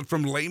booklet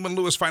from Lehman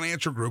Lewis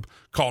Financial Group,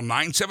 call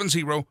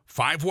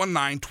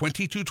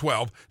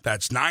 970-519-2212.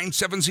 That's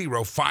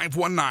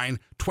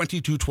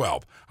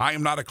 970-519-2212. I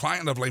am not a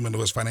client of Lehman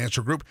Lewis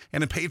Financial Group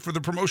and am paid for the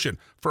promotion.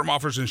 Firm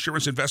offers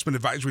insurance investment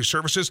advisory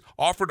services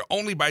offered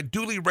only by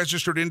duly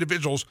registered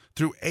individuals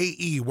through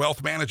AE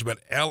Wealth Management,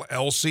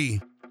 LLC.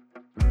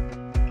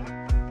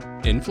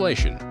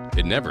 Inflation.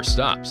 It never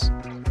stops.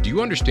 Do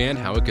you understand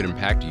how it could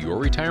impact your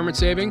retirement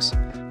savings?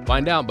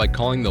 Find out by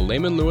calling the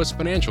Lehman Lewis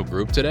Financial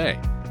Group today.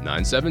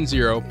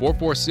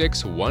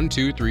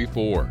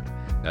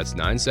 970-446-1234. That's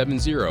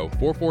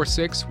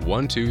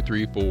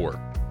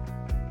 970-446-1234.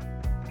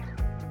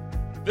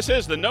 This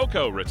is the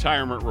NOCO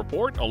Retirement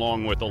Report,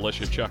 along with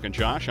Alicia, Chuck, and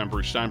Josh. I'm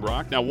Bruce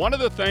Steinbrock. Now, one of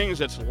the things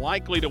that's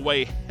likely to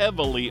weigh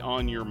heavily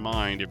on your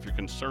mind if you're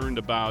concerned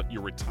about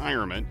your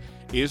retirement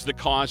is the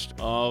cost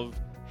of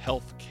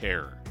health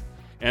care.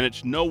 And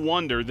it's no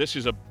wonder this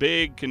is a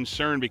big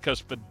concern because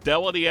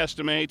Fidelity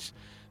estimates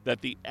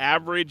that the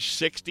average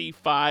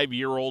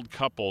 65-year-old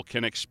couple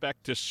can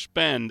expect to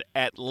spend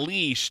at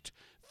least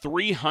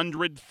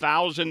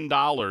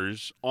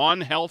 $300,000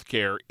 on health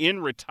care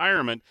in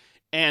retirement,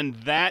 and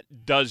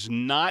that does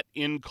not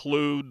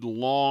include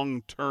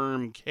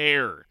long-term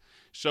care.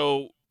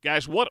 So,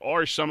 guys, what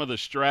are some of the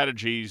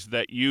strategies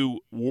that you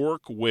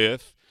work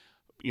with,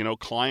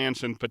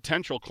 clients and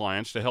potential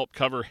clients to help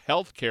cover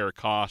health care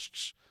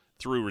costs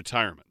through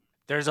retirement?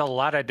 There's a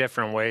lot of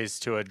different ways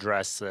to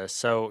address this.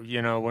 So,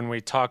 when we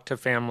talk to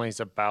families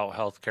about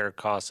healthcare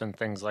costs and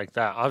things like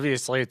that,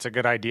 obviously it's a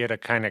good idea to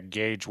kind of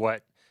gauge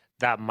what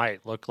that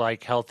might look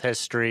like. Health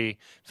history,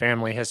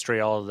 family history,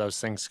 all of those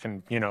things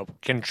can,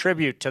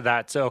 contribute to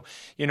that. So,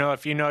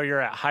 if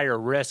you're at higher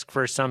risk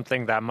for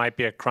something that might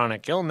be a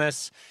chronic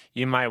illness,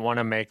 you might want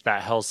to make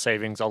that health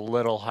savings a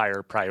little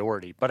higher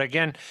priority. But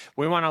again,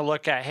 we want to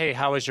look at, hey,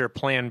 how is your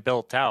plan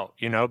built out?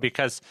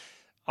 Because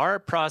our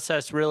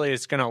process really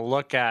is going to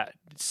look at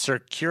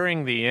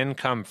securing the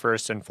income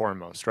first and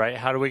foremost, right?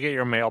 How do we get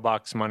your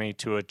mailbox money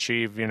to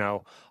achieve,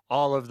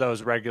 all of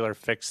those regular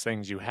fixed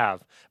things you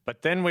have?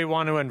 But then we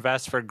want to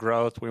invest for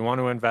growth. We want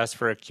to invest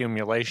for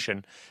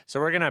accumulation. So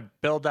we're going to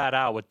build that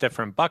out with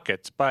different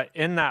buckets. But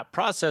in that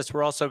process,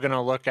 we're also going to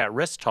look at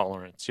risk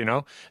tolerance.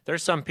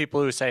 There's some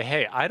people who say,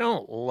 hey, I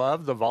don't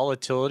love the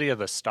volatility of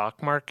the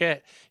stock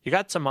market. You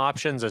got some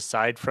options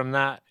aside from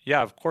that?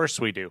 Yeah, of course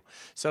we do.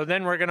 So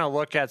then we're going to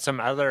look at some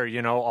other,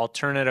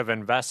 alternative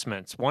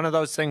investments. One of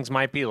those things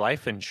might be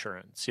life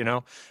insurance,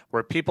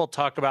 where people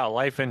talk about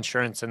life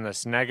insurance in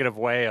this negative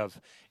way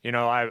of,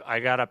 I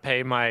got to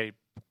pay my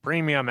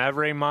premium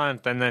every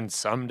month, and then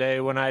someday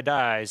when I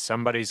die,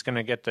 somebody's going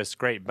to get this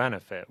great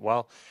benefit.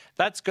 Well,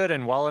 that's good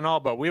and well and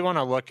all, but we want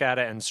to look at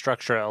it and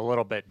structure it a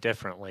little bit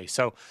differently.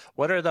 So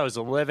what are those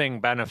living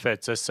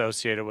benefits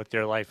associated with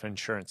your life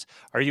insurance?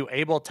 Are you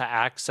able to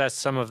access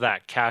some of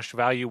that cash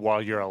value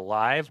while you're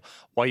alive,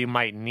 while you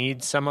might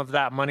need some of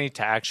that money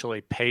to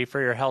actually pay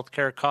for your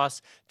healthcare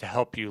costs to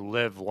help you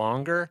live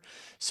longer?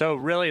 So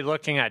really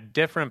looking at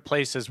different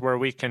places where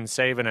we can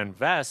save and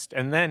invest,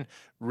 and then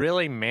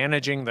really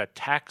managing the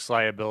tax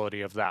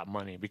liability of that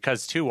money.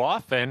 Because too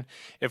often,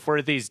 if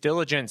we're these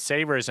diligent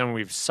savers and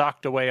we've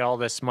socked away all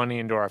this money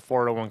into our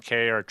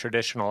 401k or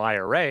traditional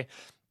IRA,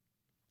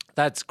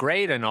 that's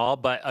great and all,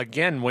 but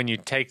again, when you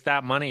take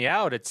that money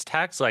out, it's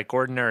taxed like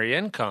ordinary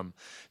income.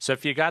 So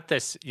if you got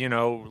this,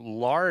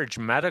 large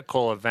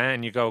medical event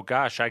and you go,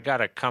 gosh, I got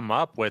to come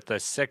up with a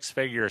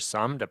 6-figure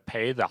sum to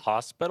pay the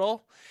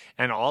hospital,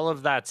 and all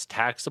of that's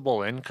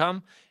taxable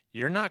income,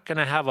 you're not going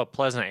to have a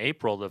pleasant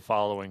April the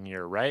following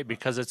year, right?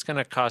 Because it's going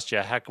to cost you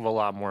a heck of a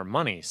lot more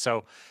money.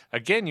 So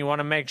again, you want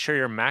to make sure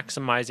you're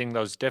maximizing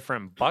those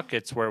different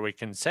buckets where we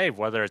can save,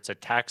 whether it's a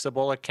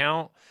taxable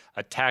account,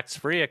 a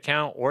tax-free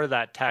account, or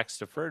that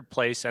tax-deferred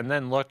place, and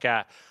then look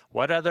at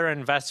what other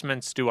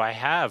investments do I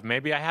have?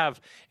 Maybe I have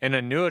an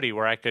annuity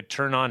where I could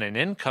turn on an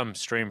income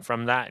stream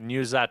from that and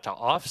use that to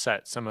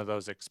offset some of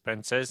those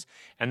expenses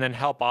and then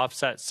help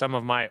offset some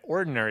of my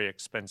ordinary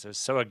expenses.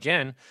 So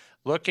again,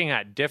 looking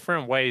at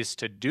different ways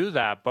to do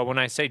that. But when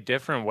I say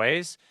different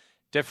ways,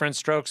 different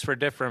strokes for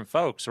different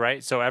folks,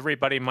 right? So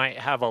everybody might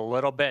have a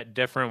little bit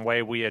different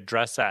way we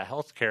address that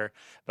healthcare.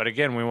 But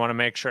again, we want to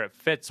make sure it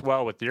fits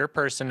well with your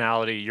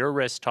personality, your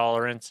risk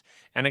tolerance.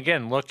 And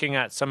again, looking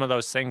at some of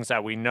those things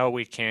that we know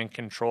we can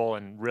control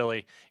and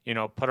really,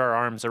 put our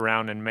arms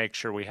around and make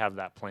sure we have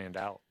that planned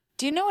out.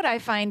 Do you know what I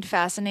find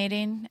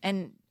fascinating?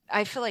 And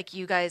I feel like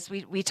you guys,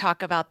 we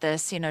talk about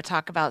this,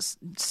 talk about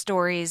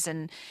stories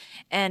and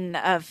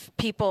of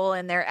people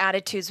and their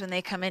attitudes when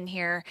they come in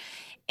here.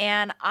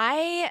 And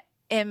I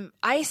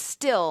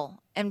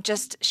still am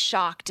just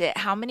shocked at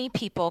how many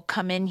people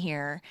come in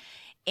here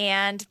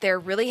and they're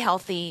really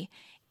healthy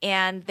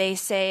and they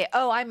say,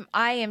 oh,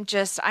 I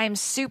am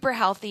super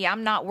healthy.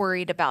 I'm not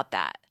worried about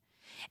that.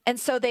 And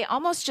so they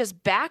almost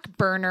just back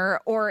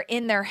burner, or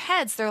in their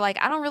heads, they're like,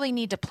 I don't really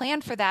need to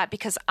plan for that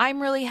because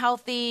I'm really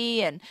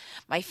healthy and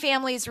my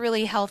family's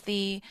really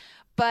healthy.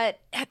 But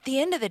at the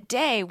end of the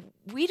day,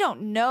 we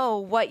don't know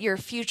what your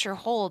future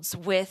holds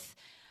with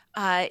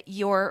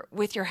your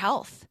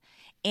health.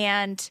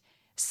 And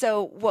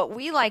so what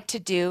we like to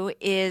do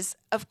is,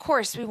 of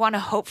course, we want to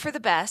hope for the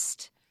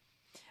best,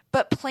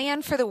 but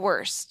plan for the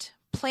worst.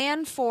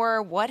 Plan for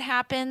what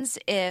happens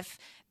if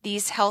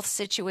these health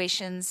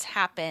situations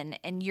happen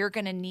and you're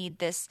going to need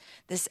this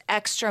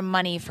extra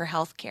money for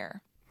healthcare.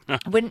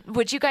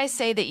 Would you guys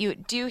say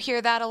that do you hear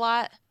that a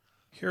lot?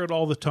 Hear it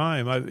all the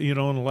time. In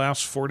the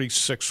last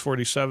 46,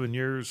 47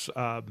 years,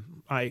 I've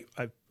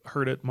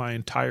heard it my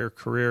entire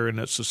career, and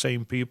it's the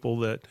same people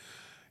that,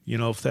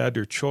 if they had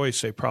their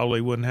choice, they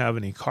probably wouldn't have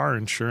any car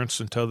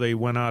insurance until they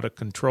went out of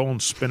control and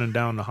spinning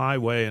down the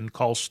highway and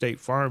call State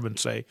Farm and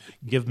say,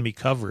 give me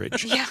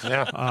coverage.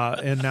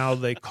 And now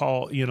they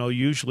call,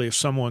 usually if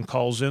someone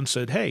calls in and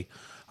said, hey,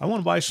 I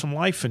want to buy some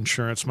life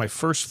insurance, my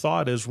first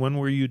thought is, when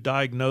were you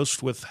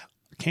diagnosed with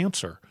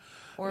cancer?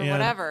 Or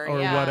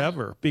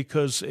whatever,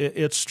 because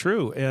it's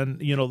true. And,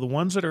 the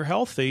ones that are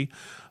healthy,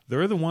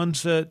 they're the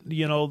ones that,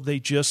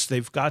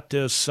 they've got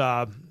this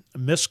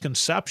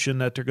misconception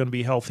that they're going to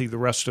be healthy the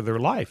rest of their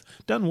life.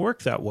 Doesn't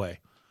work that way.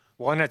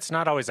 Well, and it's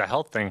not always a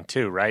health thing,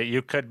 too, right?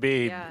 You could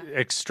be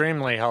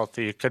extremely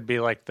healthy. You could be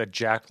like the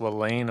Jack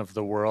LaLanne of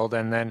the world,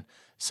 and then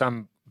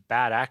some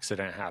bad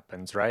accident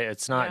happens, right?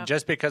 It's not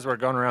just because we're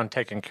going around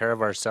taking care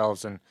of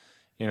ourselves and,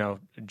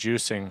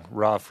 juicing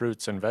raw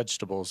fruits and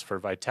vegetables for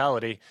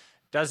vitality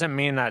doesn't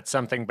mean that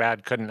something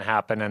bad couldn't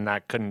happen and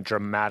that couldn't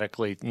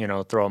dramatically,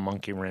 throw a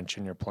monkey wrench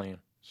in your plan.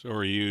 So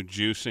are you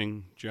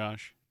juicing,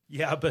 Josh?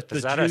 Yeah, but the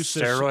Is that a juice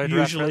steroid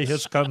usually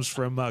reference? comes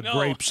from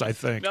grapes, I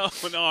think. No,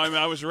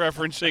 I was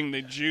referencing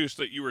the juice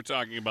that you were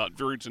talking about,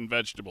 fruits and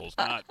vegetables,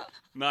 not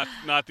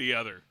the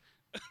other.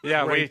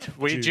 Yeah, Grape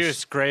we juice.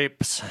 juice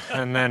grapes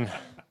and then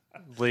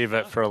leave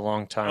it for a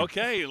long time.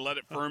 Okay, let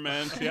it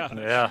ferment. Yeah,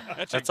 Yeah,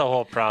 that's a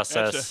whole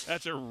process.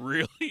 That's a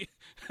really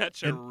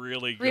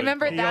good.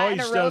 Remember He that in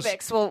always does-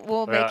 aerobics.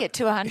 We'll make Yeah. it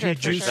to 100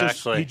 for sure.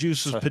 Exactly. He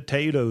juices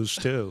potatoes,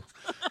 too.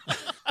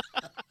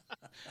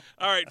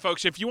 All right,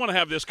 folks, if you want to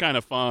have this kind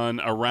of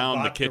fun around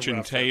the Vodka kitchen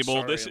reference.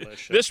 table, Sorry, this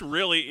Alicia. this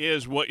really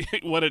is what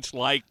it's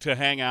like to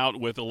hang out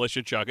with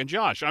Alicia, Chuck, and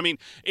Josh. I mean,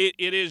 it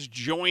is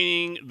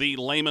joining the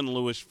Lehman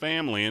Lewis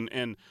family,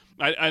 and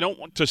I don't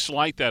want to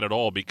slight that at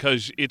all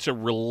because it's a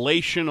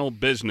relational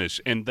business,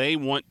 and they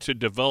want to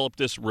develop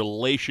this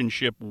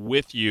relationship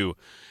with you.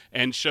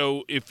 And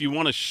so if you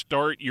want to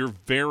start your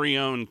very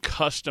own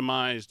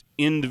customized,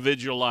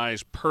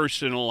 individualized,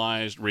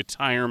 personalized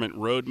retirement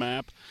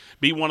roadmap,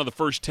 be one of the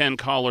first 10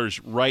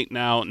 callers right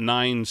now,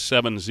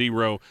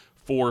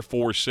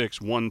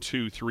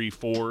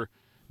 970-446-1234,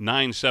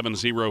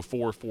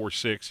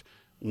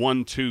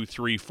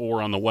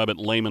 970-446-1234 on the web at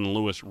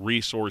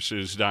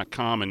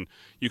LehmanLewisResources.com, and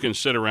you can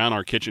sit around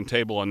our kitchen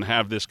table and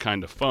have this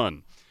kind of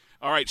fun.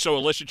 All right, so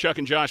Alicia, Chuck,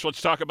 and Josh, let's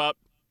talk about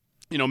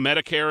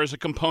Medicare is a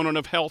component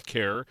of health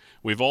care.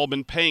 We've all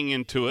been paying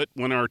into it.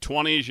 When in our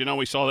 20s,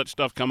 we saw that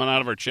stuff coming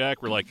out of our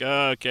check. We're like,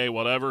 okay,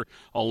 whatever.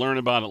 I'll learn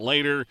about it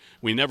later.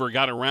 We never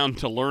got around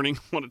to learning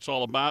what it's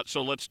all about.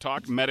 So let's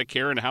talk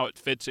Medicare and how it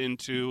fits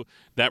into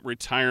that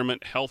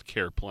retirement health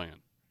care plan.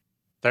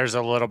 There's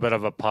a little bit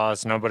of a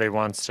pause. Nobody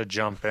wants to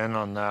jump in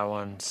on that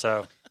one.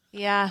 So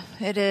Yeah,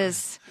 it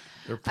is.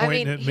 They're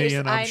pointing at me,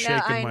 and I'm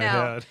shaking my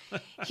head.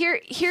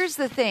 Here's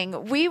the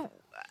thing. We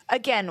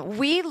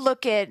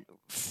look at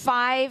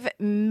 5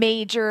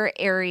 major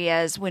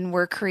areas when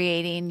we're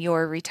creating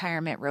your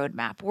retirement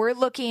roadmap. We're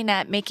looking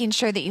at making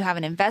sure that you have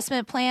an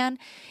investment plan,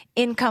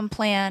 income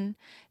plan,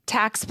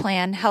 tax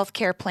plan,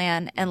 healthcare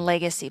plan, and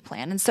legacy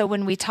plan. And so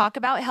when we talk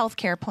about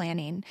healthcare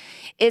planning,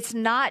 it's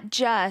not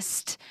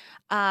just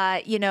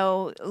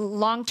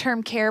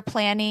long-term care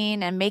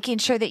planning and making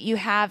sure that you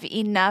have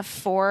enough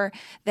for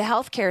the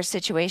healthcare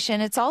situation.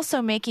 It's also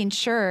making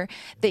sure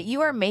that you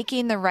are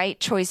making the right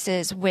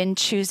choices when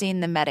choosing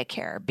the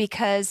Medicare,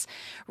 because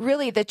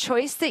really the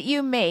choice that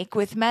you make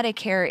with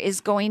Medicare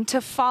is going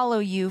to follow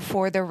you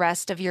for the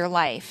rest of your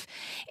life.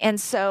 And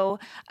so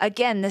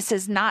again, this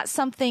is not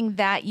something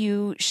that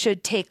you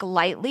should take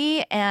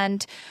lightly,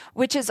 and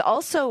which is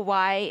also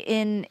why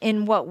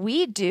in what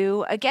we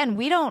do, again,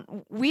 we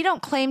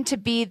don't claim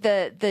to be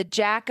the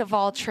jack of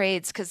all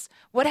trades, because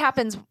what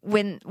happens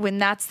when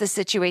that's the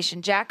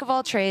situation? Jack of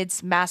all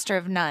trades, master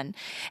of none.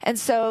 And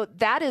so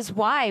that is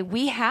why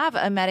we have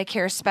a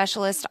Medicare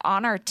specialist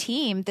on our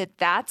team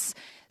that's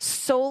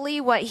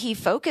solely what he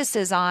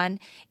focuses on,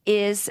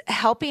 is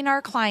helping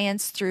our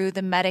clients through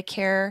the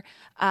Medicare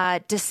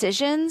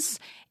decisions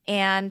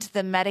and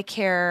the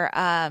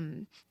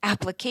Medicare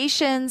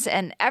applications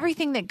and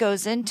everything that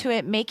goes into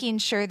it, making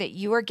sure that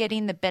you are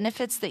getting the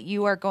benefits that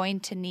you are going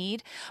to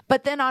need.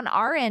 But then on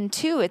our end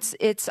too,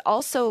 it's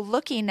also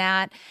looking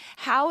at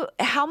how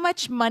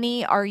much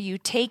money are you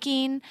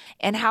taking,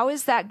 and how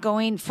is that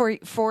going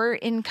for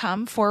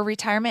income, for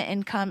retirement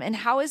income, and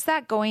how is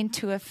that going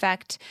to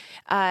affect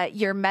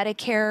your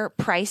Medicare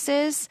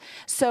prices.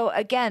 So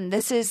again,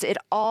 it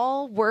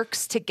all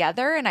works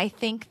together, and I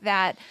think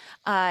that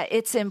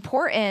it's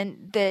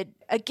important that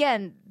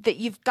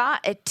you've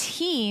got a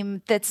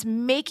team that's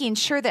making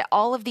sure that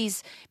all of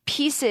these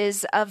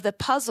pieces of the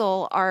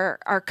puzzle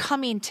are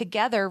coming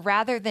together,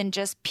 rather than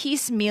just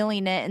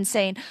piecemealing it and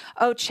saying,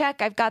 oh, check,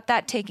 I've got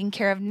that taken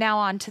care of, now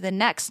on to the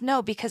next.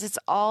 No, because it's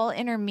all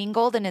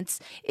intermingled, and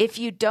if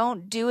you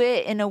don't do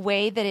it in a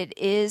way that it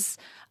is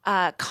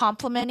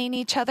complementing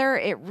each other,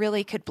 it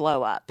really could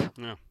blow up.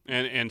 Yeah.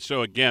 And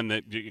so again,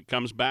 that it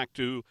comes back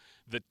to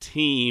the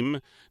team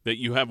that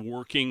you have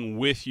working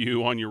with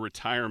you on your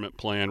retirement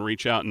plan.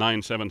 Reach out,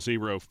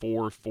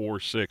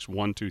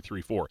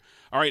 970-446-1234.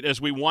 All right,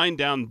 as we wind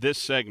down this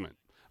segment,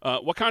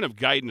 what kind of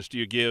guidance do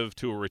you give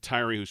to a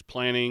retiree who's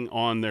planning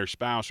on their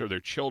spouse or their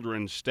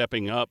children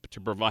stepping up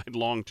to provide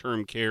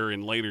long-term care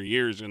in later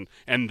years, and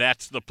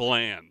that's the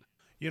plan?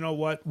 You know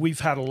what? We've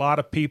had a lot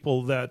of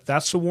people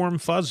that's a warm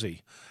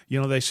fuzzy.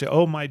 They say,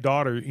 oh, my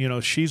daughter,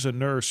 she's a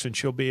nurse and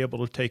she'll be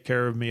able to take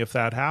care of me if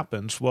that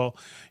happens. Well,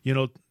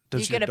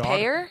 does You gonna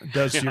pay her?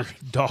 Does your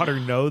daughter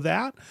know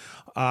that?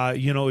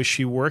 Is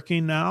she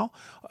working now?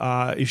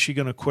 Is she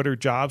going to quit her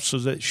job so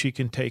that she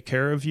can take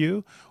care of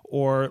you?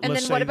 Or and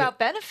then what about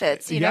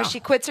benefits? You know, she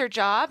quits her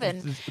job,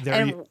 and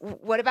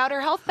what about her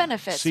health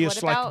benefits? See, what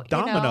it's about, like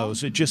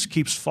dominoes. It just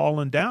keeps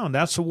falling down.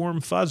 That's a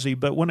warm fuzzy.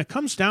 But when it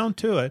comes down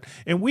to it,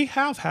 and we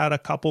have had a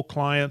couple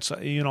clients,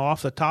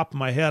 off the top of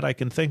my head, I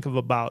can think of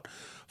about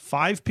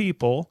 5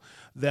 people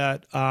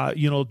that,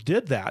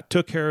 did that,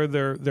 took care of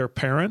their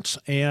parents.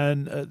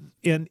 And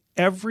in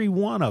every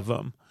one of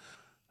them,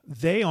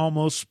 they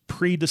almost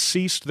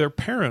predeceased their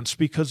parents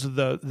because of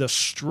the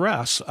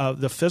stress,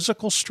 of the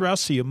physical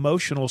stress, the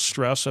emotional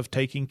stress of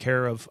taking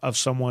care of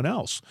someone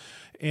else.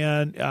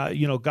 And,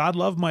 God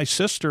loved my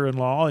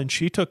sister-in-law, and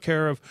she took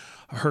care of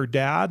her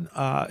dad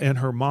and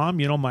her mom,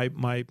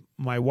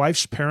 my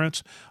wife's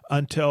parents,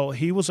 until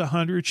he was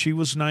 100, she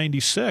was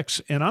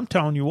 96. And I'm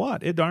telling you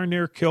what, it darn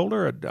near killed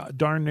her. It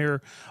darn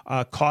near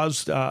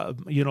caused, a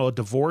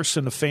divorce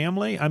in the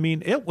family. I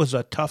mean, it was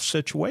a tough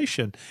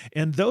situation.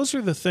 And those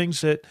are the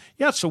things that,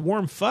 it's a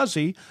warm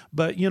fuzzy,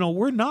 but,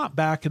 we're not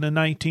back in the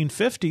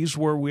 1950s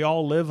where we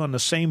all live on the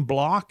same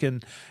block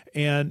and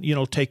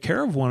take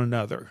care of one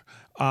another.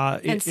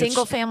 And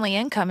single-family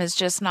income is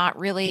just not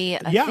really a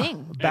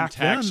thing. Back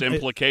and tax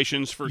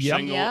implications for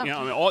single. Yep.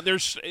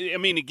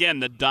 Again,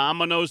 the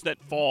dominoes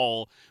that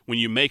fall when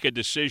you make a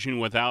decision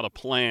without a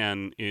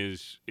plan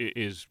is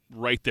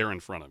right there in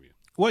front of you.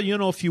 Well,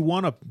 if you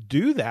want to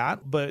do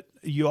that, but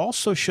you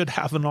also should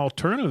have an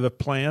alternative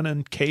plan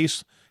in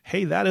case,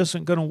 hey, that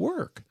isn't going to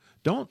work.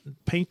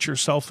 Don't paint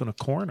yourself in a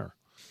corner.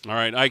 All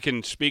right, I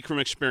can speak from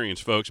experience,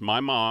 folks. My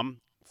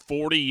mom,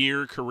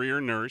 40-year career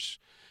nurse.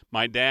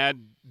 My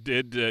dad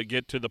did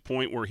get to the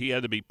point where he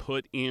had to be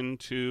put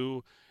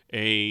into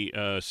a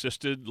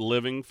assisted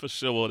living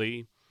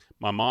facility.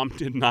 My mom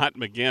did not,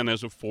 again,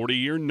 as a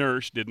 40-year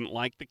nurse, didn't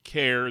like the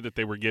care that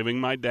they were giving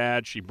my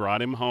dad. She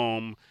brought him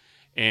home,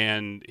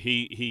 and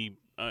he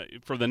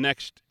for the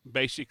next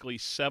basically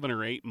 7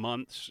 or 8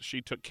 months,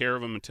 she took care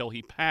of him until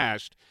he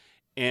passed,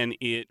 and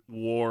it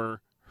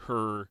wore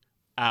her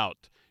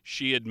out.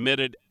 She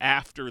admitted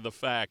after the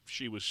fact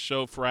she was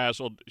so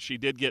frazzled. She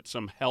did get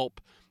some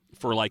help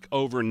for like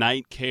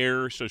overnight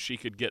care so she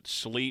could get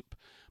sleep,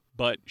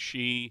 but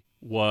she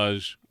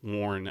was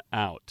worn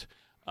out.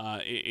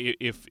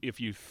 If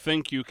you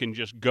think you can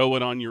just go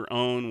it on your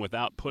own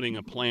without putting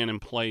a plan in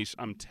place,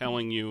 I'm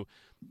telling you,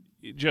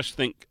 just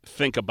think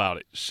about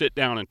it. Sit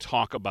down and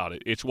talk about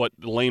it. It's what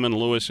Lehman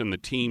Lewis and the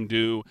team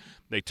do.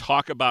 They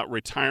talk about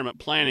retirement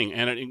planning,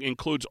 and it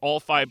includes all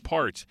 5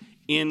 parts: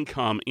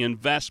 income,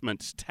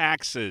 investments,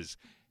 taxes,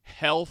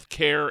 health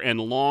care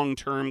and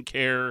long-term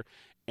care,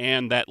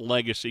 and that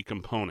legacy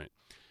component.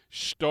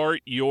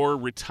 Start your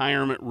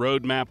retirement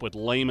roadmap with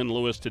Lehman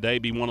Lewis today.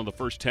 Be one of the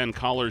first 10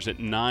 callers at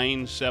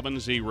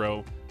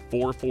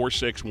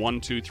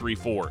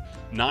 970-446-1234.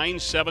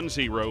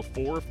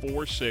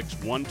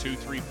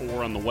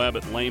 970-446-1234 on the web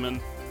at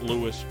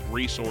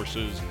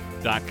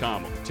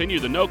LehmanLewisResources.com. We'll continue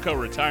the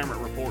NOCO Retirement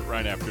Report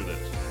right after this.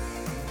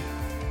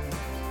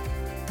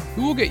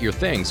 Who will get your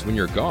things when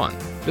you're gone?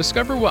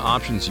 Discover what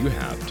options you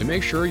have to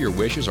make sure your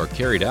wishes are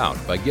carried out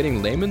by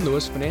getting Lehman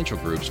Lewis Financial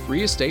Group's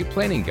free estate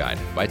planning guide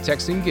by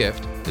texting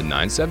GIFT to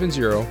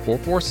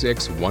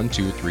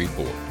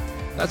 970-446-1234.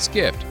 That's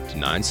GIFT to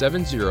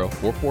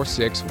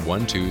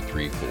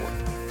 970-446-1234.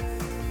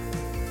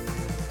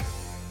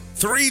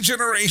 3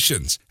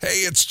 generations.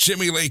 Hey, it's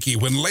Jimmy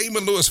Lakey. When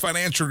Lehman Lewis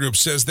Financial Group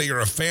says they are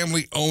a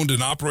family-owned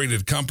and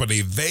operated company,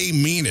 they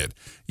mean it.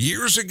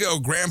 Years ago,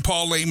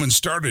 Grandpa Lehman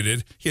started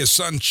it. His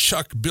son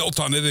Chuck built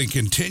on it and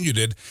continued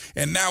it.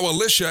 And now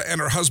Alicia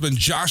and her husband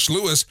Josh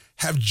Lewis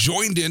have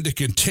joined in to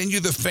continue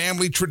the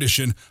family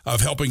tradition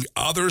of helping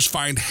others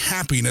find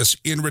happiness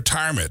in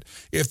retirement.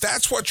 If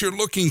that's what you're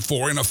looking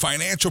for in a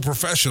financial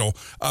professional,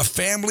 a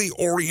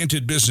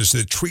family-oriented business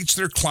that treats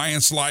their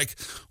clients like,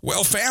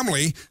 well,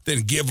 family,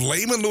 then give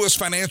Lehman Lewis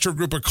Financial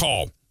Group a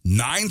call.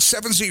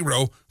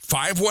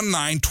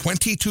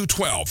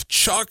 970-519-2212.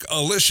 Chuck,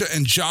 Alicia,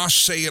 and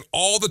Josh say it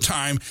all the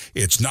time.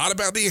 It's not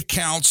about the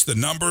accounts, the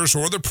numbers,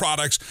 or the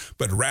products,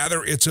 but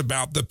rather it's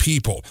about the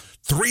people.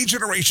 3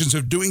 generations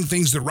of doing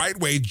things the right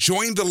way.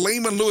 Join the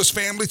Lehman Lewis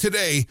family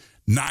today.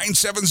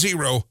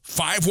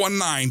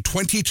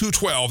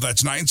 970-519-2212.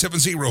 That's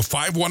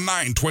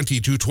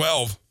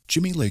 970-519-2212.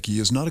 Jimmy Lakey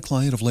is not a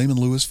client of Lehman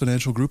Lewis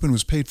Financial Group and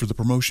was paid for the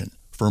promotion.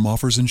 Firm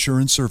offers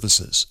insurance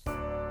services.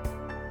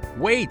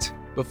 Wait!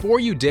 Before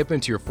you dip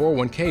into your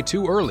 401k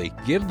too early,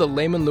 give the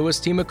Lehman Lewis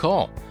team a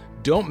call.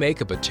 Don't make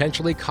a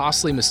potentially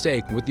costly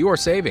mistake with your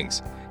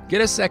savings.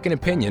 Get a second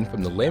opinion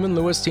from the Lehman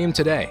Lewis team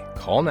today.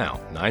 Call now,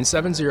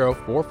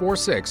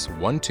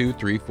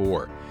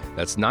 970-446-1234.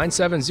 That's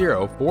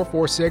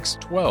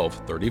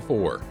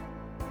 970-446-1234.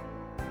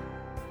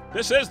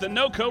 This is the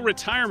NOCO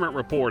Retirement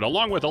Report.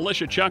 Along with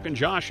Alicia, Chuck, and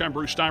Josh, I'm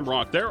Bruce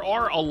Steinbrock. There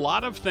are a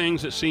lot of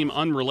things that seem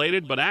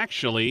unrelated, but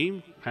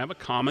actually have a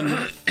common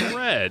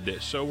thread.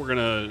 So we're going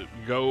to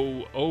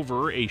go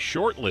over a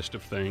short list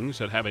of things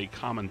that have a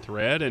common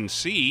thread and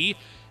see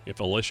if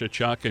Alicia,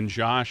 Chuck, and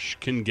Josh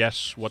can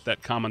guess what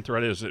that common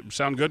thread is. Does it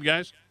sound good,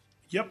 guys?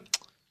 Yep.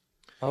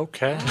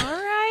 Okay.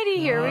 All righty,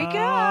 here we go.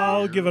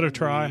 I'll give it a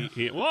try.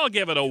 We'll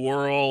give it a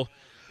whirl.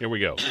 Here we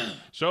go.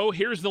 So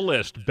here's the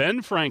list.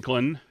 Ben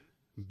Franklin,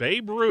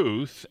 Babe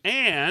Ruth,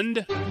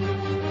 and...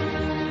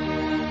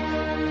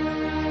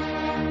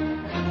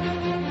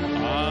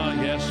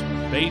 yes,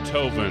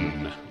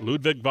 Beethoven.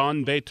 Ludwig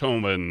von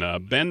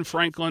Beethoven. Ben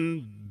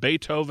Franklin,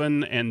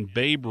 Beethoven, and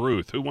Babe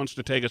Ruth. Who wants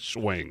to take a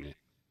swing?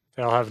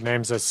 They all have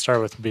names that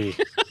start with B.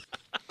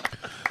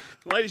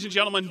 Ladies and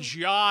gentlemen,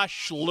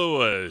 Josh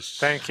Lewis.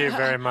 Thank you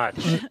very much.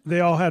 They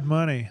all had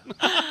money.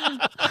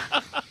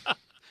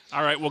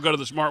 All right, we'll go to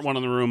the smart one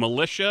in the room.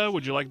 Alicia,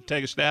 would you like to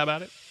take a stab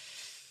at it?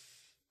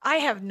 I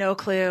have no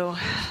clue.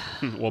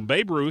 Well,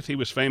 Babe Ruth, he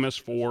was famous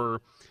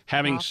for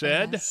having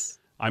said,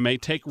 I may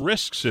take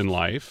risks in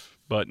life,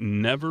 but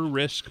never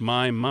risk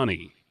my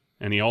money.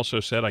 And he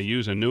also said, I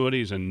use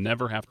annuities and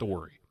never have to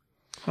worry.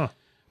 Huh.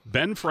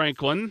 Ben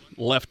Franklin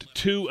left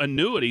 2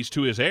 annuities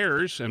to his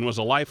heirs and was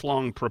a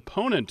lifelong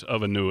proponent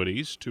of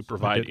annuities to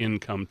provide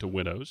income to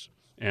widows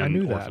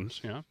and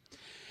orphans. Yeah.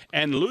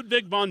 And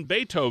Ludwig von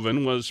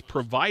Beethoven was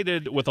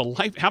provided with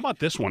how about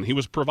this one? He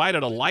was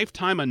provided a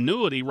lifetime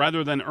annuity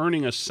rather than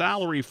earning a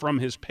salary from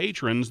his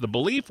patrons. The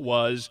belief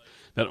was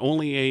that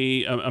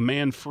only a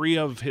man free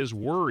of his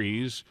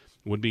worries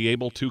would be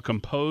able to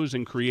compose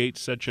and create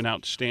such an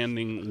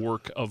outstanding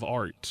work of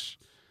art.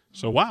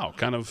 So, wow,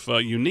 kind of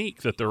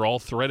unique that they're all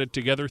threaded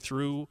together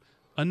through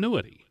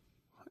annuity.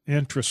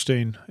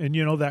 Interesting. And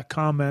that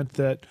comment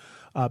that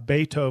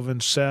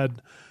Beethoven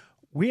said,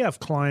 we have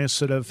clients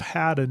that have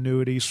had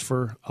annuities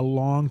for a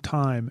long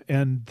time,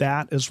 and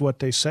that is what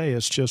they say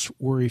is just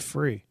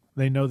worry-free.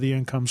 They know the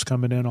income's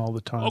coming in all the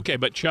time. Okay,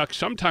 but Chuck,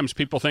 sometimes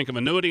people think of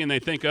annuity and they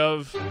think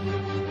of...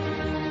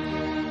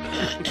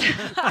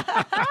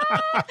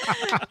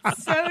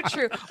 So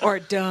true. Or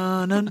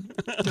dun.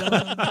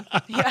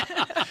 Yeah.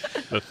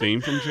 The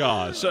theme from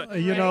Jaws. So,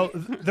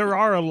 there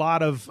are a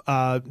lot of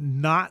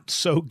not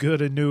so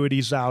good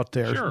annuities out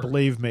there, Sure.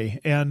 believe me.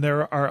 And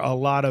there are a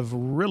lot of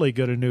really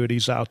good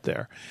annuities out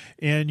there.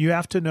 And you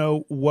have to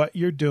know what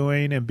you're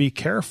doing and be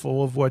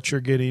careful of what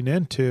you're getting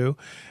into,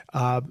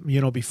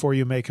 before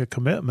you make a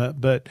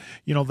commitment. But,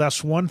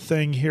 that's one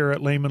thing here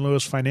at Lehman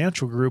Lewis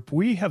Financial Group.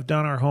 We have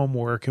done our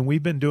homework, and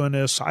we've been doing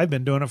this. I've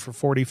been doing it for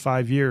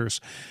 45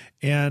 years.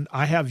 And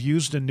I have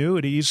used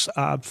annuities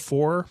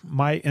for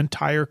my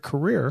entire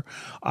career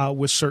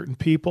with certain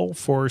people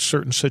for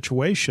certain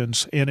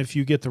situations. And if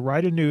you get the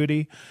right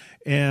annuity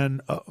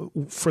and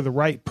for the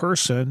right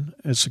person,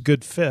 it's a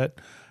good fit,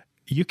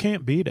 you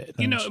can't beat it.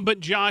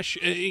 But Josh,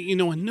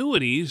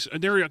 annuities,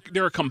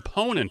 they're a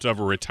component of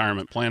a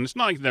retirement plan. It's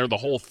not like they're the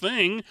whole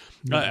thing.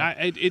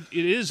 It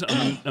is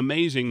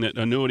amazing that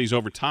annuities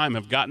over time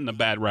have gotten a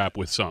bad rap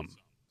with some.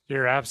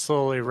 You're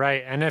absolutely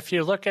right. And if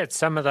you look at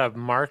some of the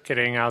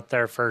marketing out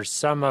there for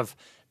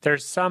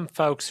there's some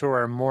folks who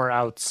are more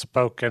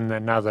outspoken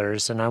than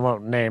others, and I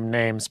won't name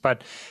names,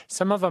 but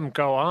some of them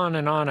go on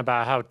and on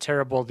about how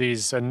terrible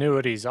these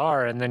annuities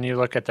are. And then you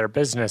look at their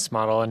business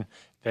model and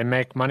they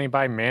make money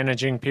by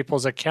managing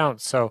people's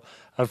accounts. So,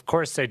 of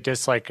course, they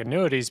dislike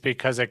annuities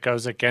because it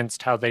goes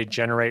against how they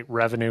generate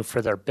revenue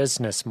for their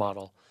business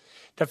model.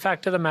 The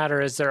fact of the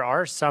matter is there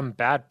are some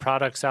bad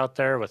products out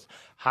there with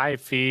high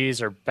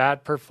fees or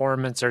bad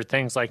performance or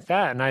things like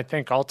that. And I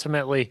think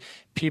ultimately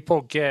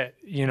people get,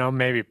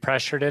 maybe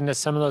pressured into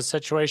some of those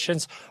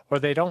situations, or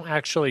they don't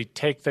actually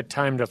take the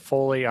time to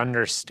fully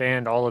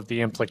understand all of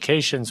the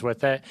implications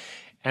with it.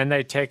 And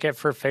they take it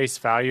for face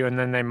value, and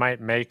then they might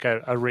make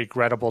a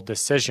regrettable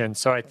decision.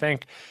 So I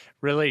think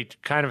really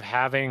kind of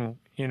having,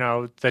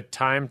 the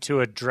time to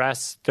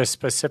address the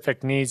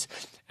specific needs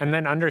and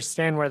then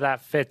understand where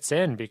that fits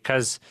in,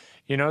 because,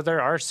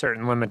 there are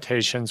certain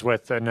limitations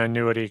with an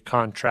annuity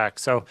contract.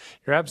 So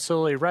you're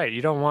absolutely right.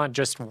 You don't want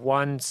just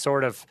one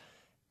sort of,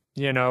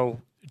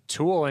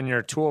 tool in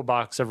your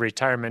toolbox of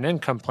retirement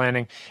income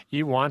planning.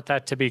 You want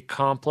that to be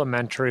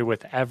complementary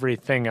with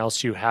everything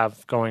else you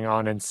have going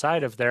on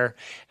inside of there,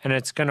 and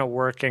it's going to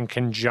work in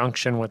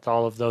conjunction with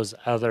all of those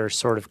other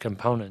sort of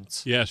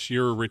components. Yes,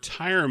 your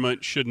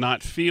retirement should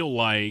not feel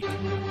like...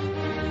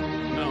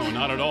 No,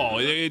 not at all.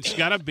 It's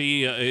got to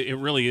be. It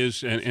really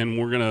is, and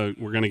we're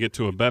gonna get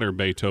to a better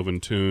Beethoven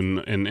tune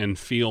and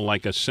feel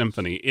like a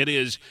symphony. It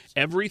is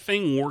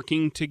everything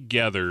working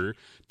together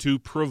to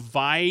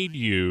provide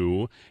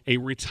you a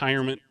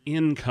retirement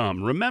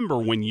income. Remember,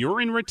 when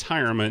you're in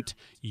retirement,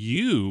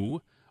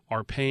 you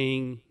are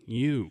paying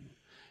you,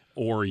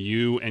 or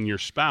you and your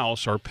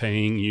spouse are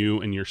paying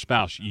you and your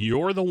spouse.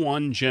 You're the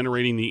one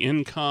generating the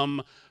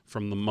income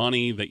from the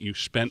money that you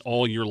spent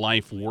all your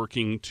life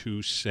working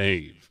to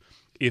save.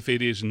 If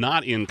it is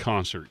not in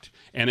concert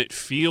and it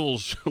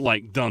feels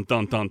like dun,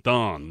 dun, dun,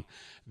 dun,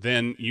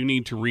 then you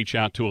need to reach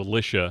out to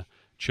Alicia,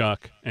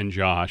 Chuck, and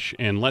Josh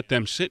and let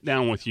them sit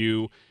down with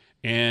you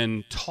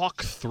and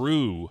talk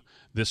through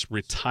this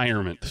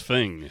retirement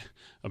thing,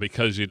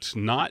 because it's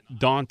not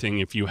daunting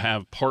if you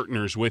have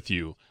partners with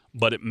you.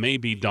 but it may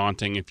be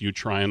daunting if you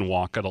try and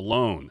walk it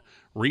alone.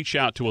 Reach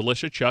out to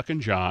Alicia, Chuck,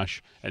 and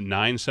Josh at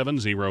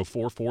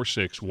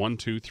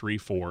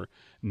 970-446-1234,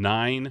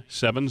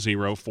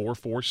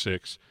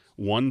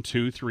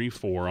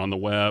 970-446-1234. On the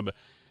web,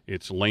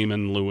 it's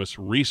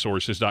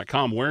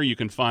LehmanLewisResources.com, where you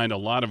can find a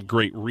lot of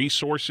great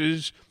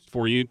resources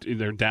for you.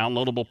 They're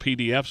downloadable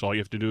PDFs. All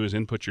you have to do is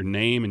input your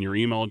name and your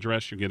email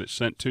address. You'll get it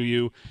sent to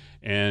you.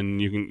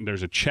 And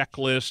there's a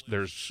checklist.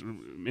 There's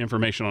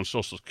information on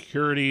Social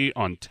Security,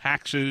 on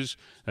taxes.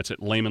 That's at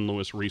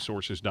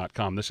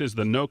LehmanLewisResources.com. This is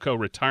the NOCO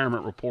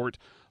Retirement Report,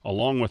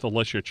 along with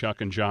Alicia,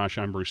 Chuck, and Josh.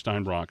 I'm Bruce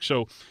Steinbrock.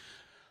 So,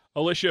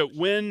 Alicia,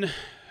 when,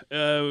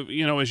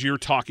 as you're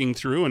talking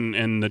through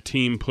and the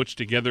team puts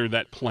together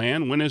that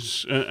plan, when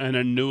is an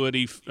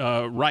annuity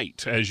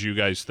right as you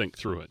guys think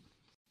through it?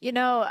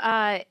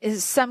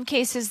 Some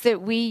cases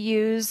that we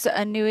use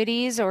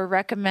annuities or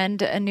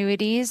recommend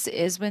annuities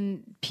is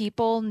when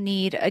people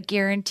need a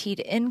guaranteed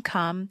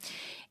income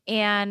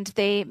and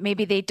they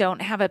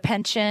don't have a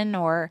pension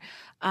or,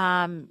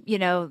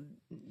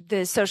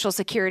 the Social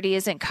Security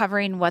isn't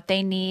covering what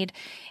they need.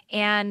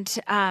 And,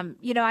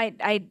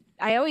 I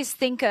always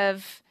think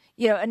of,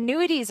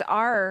 annuities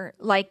are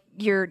like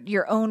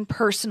your own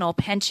personal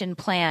pension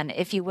plan,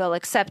 if you will,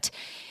 except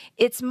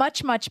it's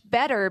much, much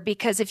better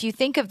because if you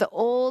think of the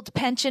old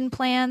pension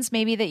plans,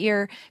 maybe that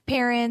your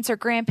parents or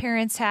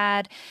grandparents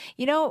had,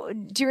 do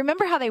you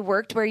remember how they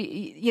worked where,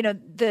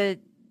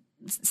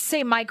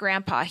 say my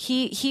grandpa,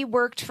 he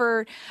worked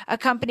for a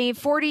company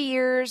 40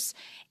 years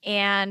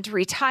and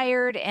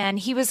retired, and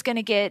he was going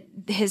to get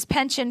his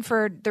pension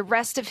for the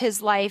rest of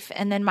his life.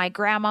 And then my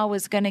grandma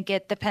was going to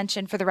get the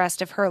pension for the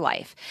rest of her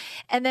life.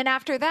 And then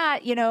after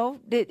that,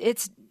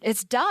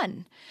 it's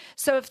done.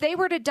 So if they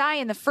were to die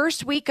in the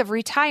first week of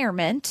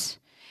retirement,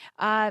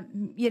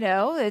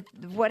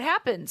 what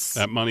happens?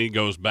 That money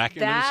goes back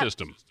into the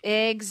system.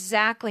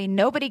 Exactly.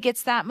 Nobody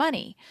gets that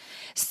money.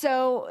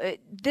 So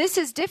this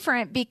is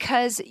different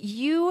because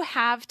you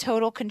have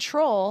total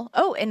control.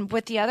 Oh, and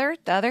with the other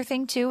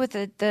thing too, with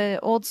the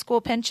old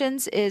school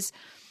pensions is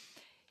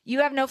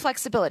you have no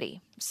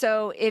flexibility.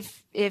 So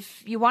if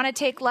you want to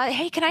take less,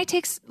 hey, can I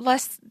take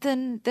less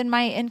than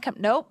my income?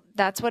 Nope.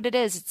 That's what it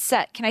is. It's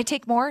set. Can I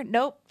take more?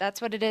 Nope. That's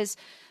what it is.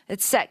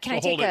 It's set. Can I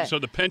take So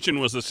the pension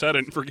was the set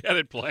it and forget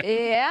it plan.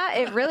 Yeah,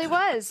 it really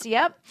was.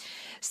 Yep.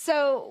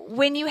 So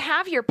when you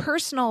have your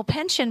personal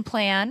pension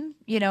plan,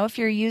 if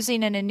you're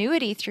using an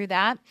annuity through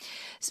that,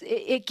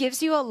 it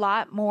gives you a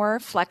lot more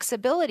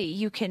flexibility.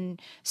 You can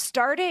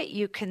start it,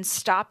 you can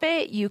stop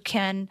it, you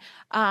can,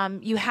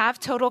 you have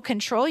total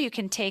control. You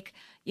can take,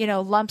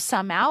 lump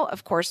sum out.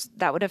 Of course,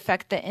 that would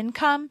affect the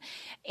income,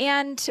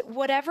 and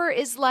whatever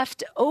is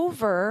left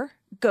over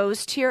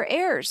goes to your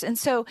heirs. And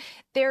so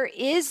there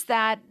is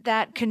that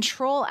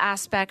control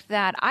aspect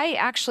that I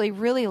actually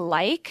really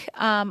like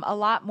a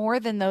lot more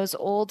than those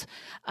old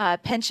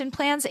pension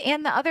plans.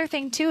 And the other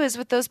thing too is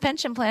with those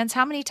pension plans,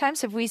 how many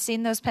times have we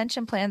seen those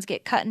pension plans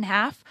get cut in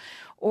half,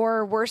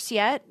 or worse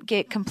yet,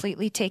 get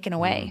completely taken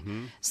away?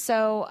 Mm-hmm.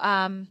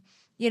 So,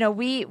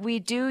 we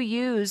do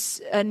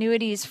use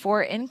annuities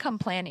for income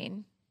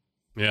planning.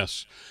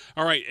 Yes.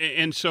 All right.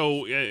 And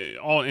so,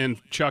 and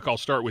Chuck, I'll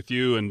start with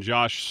you, and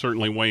Josh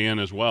certainly weigh in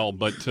as well.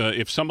 But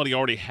if somebody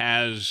already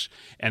has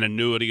an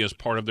annuity as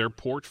part of their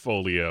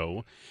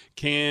portfolio,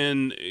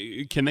 can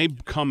they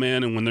come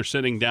in and when they're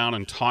sitting down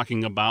and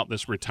talking about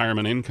this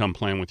retirement income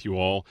plan with you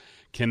all,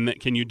 can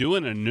you do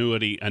an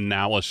annuity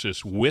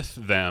analysis with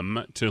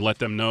them to let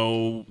them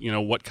know,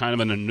 what kind of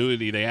an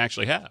annuity they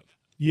actually have?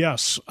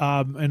 Yes,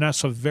 and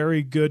that's a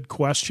very good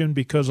question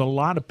because a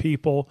lot of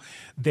people,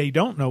 they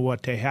don't know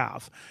what they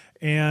have.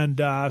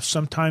 And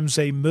sometimes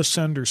they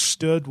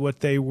misunderstood what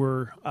they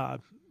were,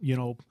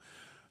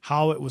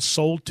 how it was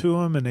sold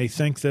to them, and they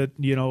think that,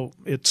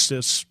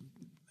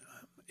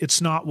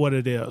 it's not what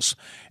it is.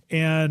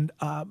 And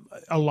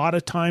a lot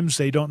of times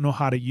they don't know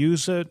how to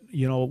use it.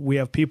 We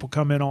have people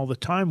come in all the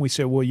time. We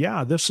say, well,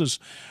 yeah,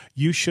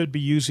 you should be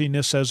using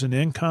this as an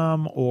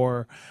income,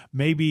 or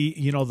maybe,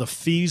 the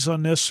fees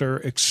on this are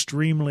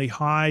extremely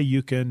high.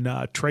 You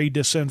can trade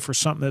this in for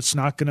something that's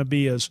not going to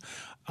be as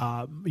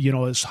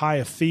high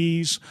a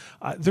fees.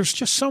 There's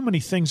just so many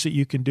things that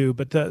you can do.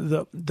 But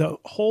the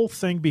whole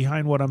thing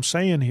behind what I'm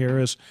saying here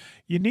is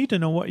you need to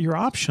know what your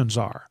options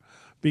are.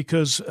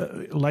 Because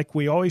like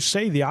we always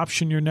say, the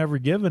option you're never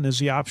given is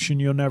the option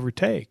you'll never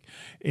take.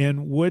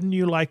 And wouldn't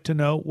you like to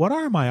know, what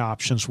are my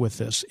options with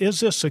this?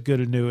 Is this a good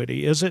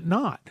annuity? Is it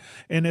not?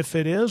 And if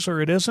it is or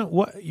it isn't,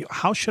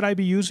 how should I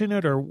be using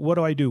it, or what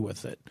do I do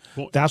with it?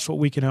 Well, that's what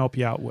we can help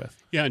you out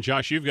with. Yeah, and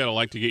Josh, you've got to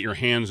like to get your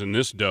hands in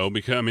this dough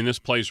because, this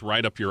plays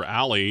right up your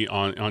alley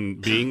on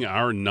being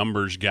our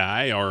numbers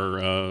guy, our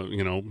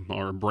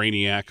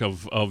brainiac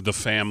of the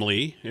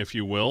family, if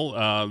you will,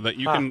 that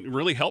you can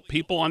really help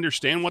people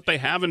understand what they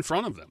have in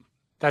front of them.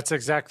 That's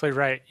exactly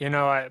right.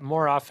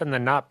 More often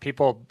than not,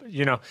 people,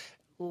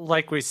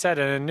 like we said,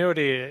 an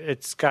annuity,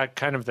 it's got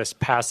kind of this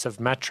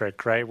passive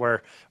metric, right,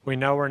 where we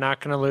know we're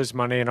not going to lose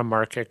money in a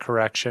market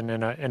correction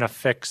in a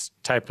fixed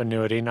type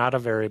annuity, not a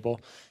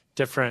variable,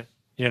 different,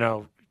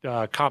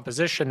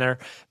 composition there,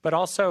 but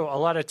also a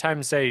lot of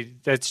times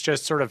that's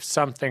just sort of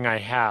something I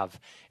have.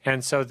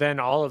 And so then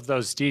all of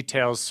those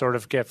details sort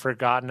of get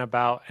forgotten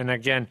about. And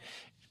again,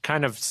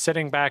 kind of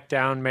sitting back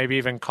down, maybe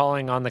even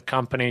calling on the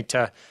company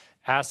to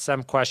ask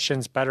them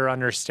questions, better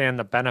understand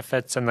the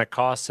benefits and the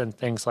costs and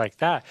things like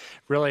that,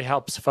 really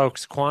helps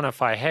folks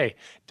quantify, hey,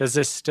 does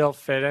this still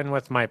fit in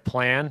with my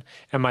plan?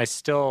 Am I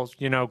still,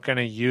 going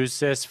to use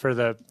this for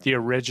the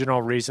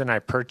original reason I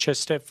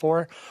purchased it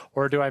for?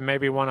 Or do I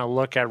maybe want to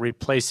look at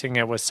replacing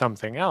it with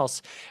something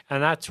else?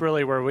 And that's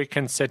really where we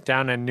can sit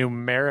down and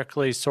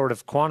numerically sort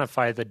of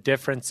quantify the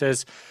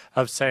differences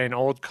of, say, an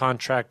old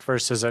contract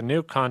versus a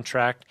new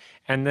contract,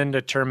 and then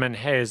determine,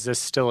 hey, is this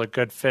still a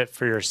good fit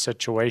for your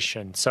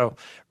situation? So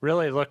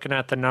really looking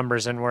at the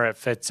numbers and where it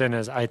fits in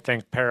is, I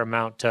think,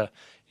 paramount to,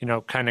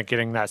 kind of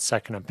getting that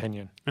second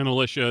opinion. And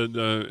Alicia,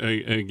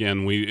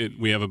 again,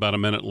 we have about a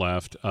minute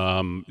left.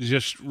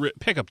 Just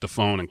pick up the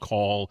phone and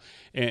call.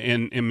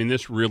 And I mean,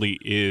 this really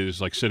is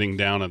like sitting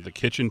down at the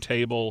kitchen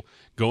table,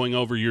 going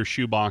over your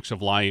shoebox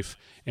of life,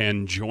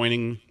 and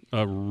joining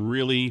a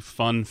really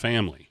fun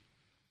family.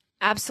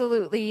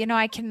 Absolutely.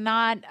 I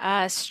cannot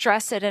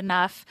stress it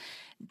enough.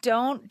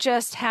 Don't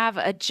just have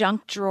a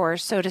junk drawer,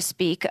 so to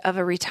speak, of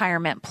a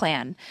retirement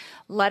plan.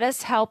 Let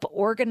us help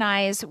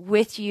organize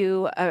with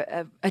you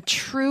a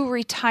true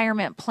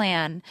retirement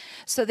plan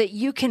so that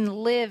you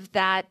can live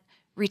that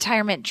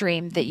retirement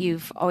dream that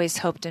you've always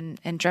hoped and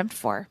dreamt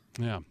for.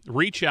 Yeah.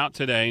 Reach out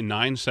today,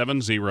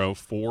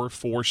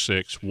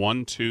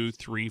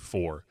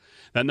 970-446-1234.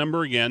 That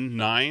number again,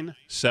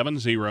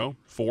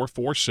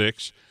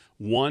 970-446-1234.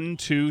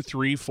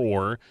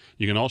 1234.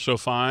 You can also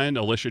find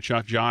Alicia,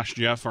 Chuck, Josh,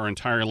 Jeff, our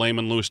entire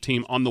Lehman Lewis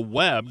team on the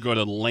web. Go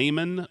to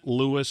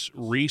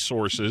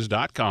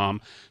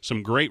LehmanLewisResources.com.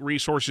 Some great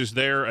resources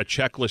there, a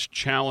checklist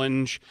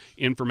challenge,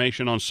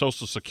 information on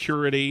Social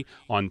Security,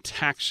 on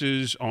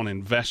taxes, on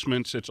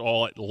investments. It's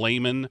all at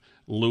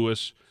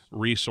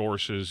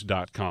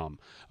LehmanLewisResources.com.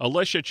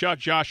 Alicia, Chuck,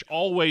 Josh,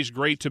 always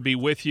great to be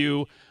with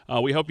you.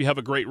 We hope you have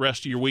a great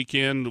rest of your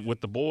weekend with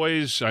the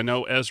boys. I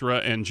know Ezra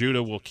and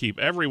Judah will keep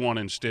everyone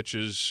in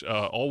stitches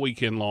all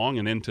weekend long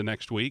and into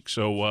next week.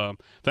 So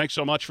thanks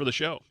so much for the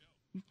show.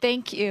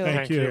 Thank you.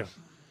 Thank you.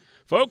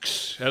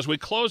 Folks, as we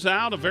close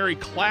out a very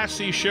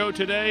classy show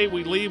today,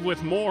 we leave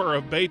with more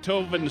of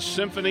Beethoven's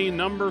Symphony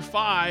No.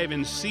 5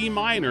 in C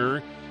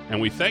minor, and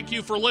we thank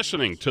you for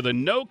listening to the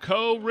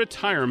NOCO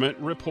Retirement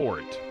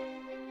Report.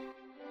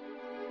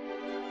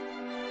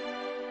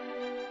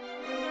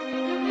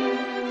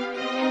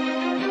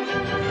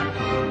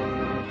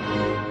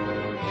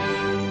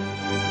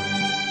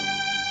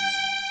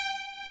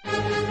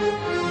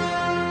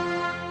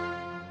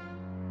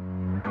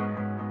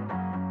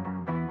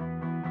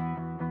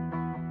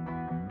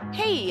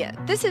 Hey,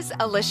 this is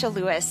Alicia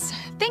Lewis.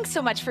 Thanks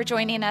so much for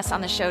joining us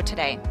on the show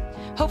today.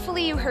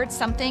 Hopefully you heard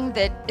something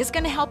that is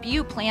going to help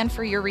you plan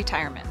for your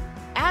retirement.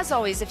 As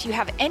always, if you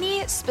have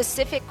any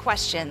specific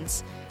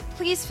questions,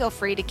 please feel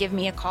free to give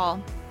me a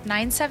call,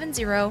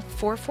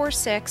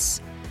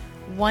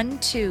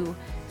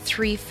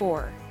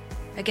 970-446-1234.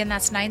 Again,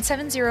 that's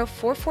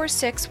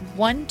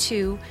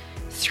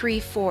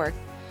 970-446-1234.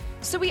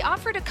 So we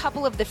offered a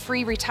couple of the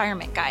free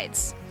retirement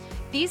guides.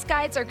 These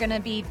guides are going to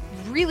be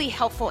really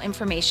helpful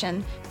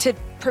information to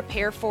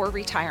prepare for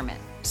retirement.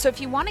 So if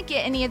you want to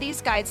get any of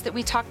these guides that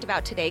we talked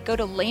about today, go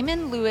to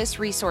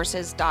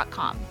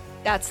LehmanLewisResources.com.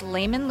 That's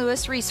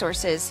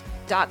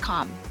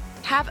LehmanLewisResources.com.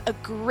 Have a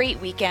great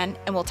weekend,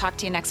 and we'll talk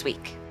to you next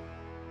week.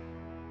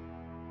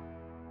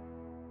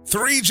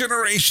 3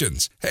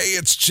 generations. Hey,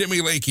 it's Jimmy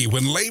Lakey.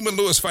 When Lehman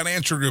Lewis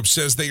Financial Group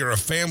says they are a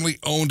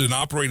family-owned and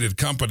operated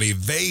company,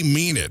 they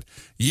mean it.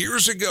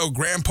 Years ago,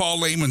 Grandpa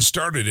Lehman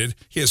started it.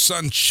 His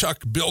son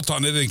Chuck built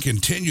on it and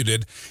continued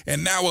it.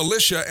 And now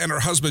Alicia and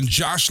her husband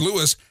Josh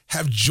Lewis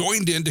have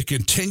joined in to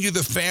continue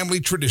the family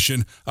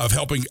tradition of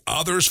helping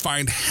others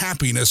find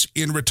happiness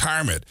in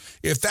retirement.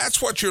 If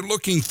that's what you're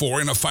looking for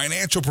in a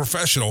financial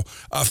professional,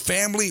 a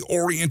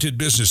family-oriented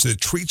business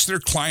that treats their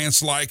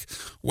clients like,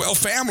 well,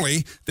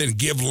 family, then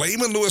give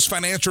Lehman Lewis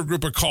Financial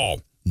Group a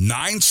call.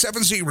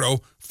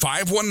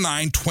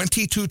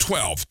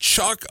 970-519-2212.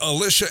 Chuck,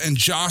 Alicia, and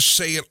Josh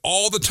say it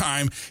all the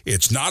time.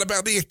 It's not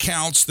about the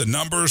accounts, the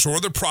numbers, or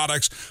the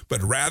products, but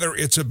rather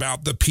it's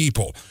about the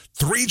people.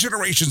 3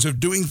 generations of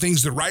doing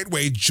things the right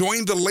way.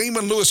 Join the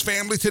Lehman Lewis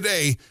family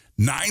today.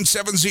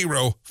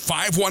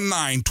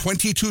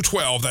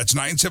 970-519-2212. That's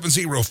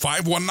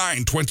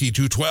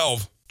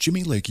 970-519-2212.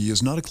 Jimmy Lakey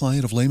is not a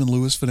client of Lehman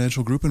Lewis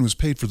Financial Group and was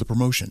paid for the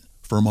promotion.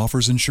 Firm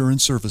offers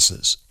insurance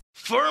services.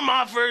 Firm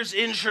offers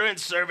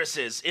insurance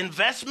services,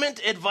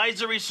 investment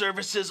advisory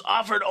services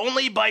offered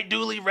only by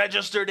duly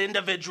registered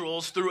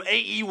individuals through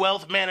AE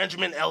Wealth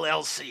Management,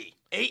 LLC.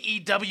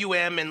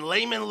 AEWM and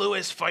Lehman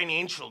Lewis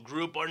Financial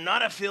Group are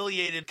not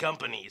affiliated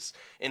companies.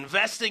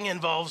 Investing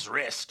involves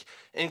risk,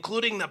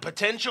 including the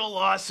potential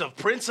loss of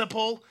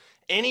principal.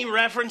 Any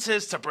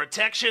references to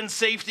protection,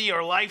 safety,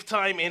 or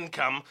lifetime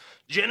income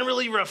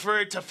generally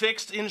refer to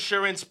fixed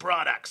insurance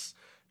products.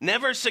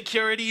 Never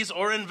securities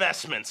or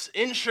investments.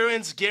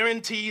 Insurance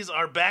guarantees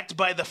are backed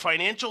by the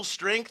financial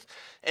strength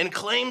and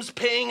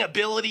claims-paying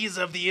abilities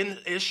of the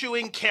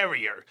issuing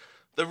carrier.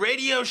 The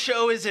radio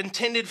show is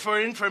intended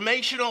for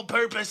informational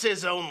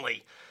purposes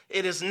only.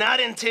 It is not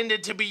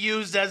intended to be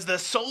used as the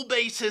sole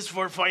basis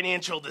for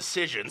financial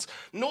decisions,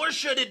 nor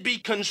should it be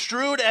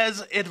construed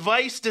as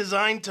advice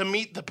designed to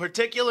meet the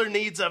particular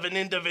needs of an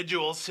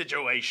individual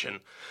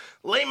situation.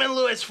 Lehman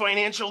Lewis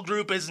Financial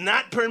Group is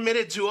not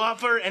permitted to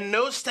offer, and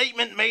no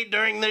statement made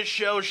during this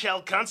show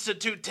shall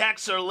constitute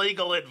tax or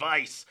legal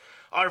advice.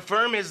 Our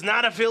firm is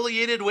not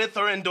affiliated with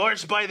or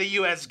endorsed by the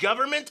U.S.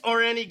 government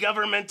or any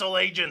governmental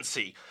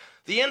agency.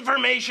 The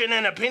information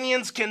and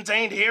opinions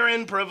contained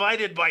herein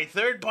provided by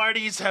third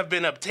parties have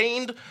been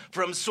obtained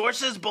from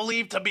sources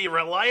believed to be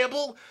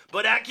reliable,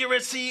 but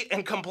accuracy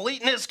and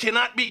completeness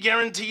cannot be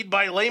guaranteed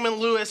by Lehman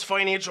Lewis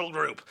Financial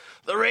Group.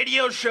 The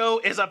radio show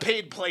is a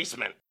paid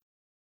placement.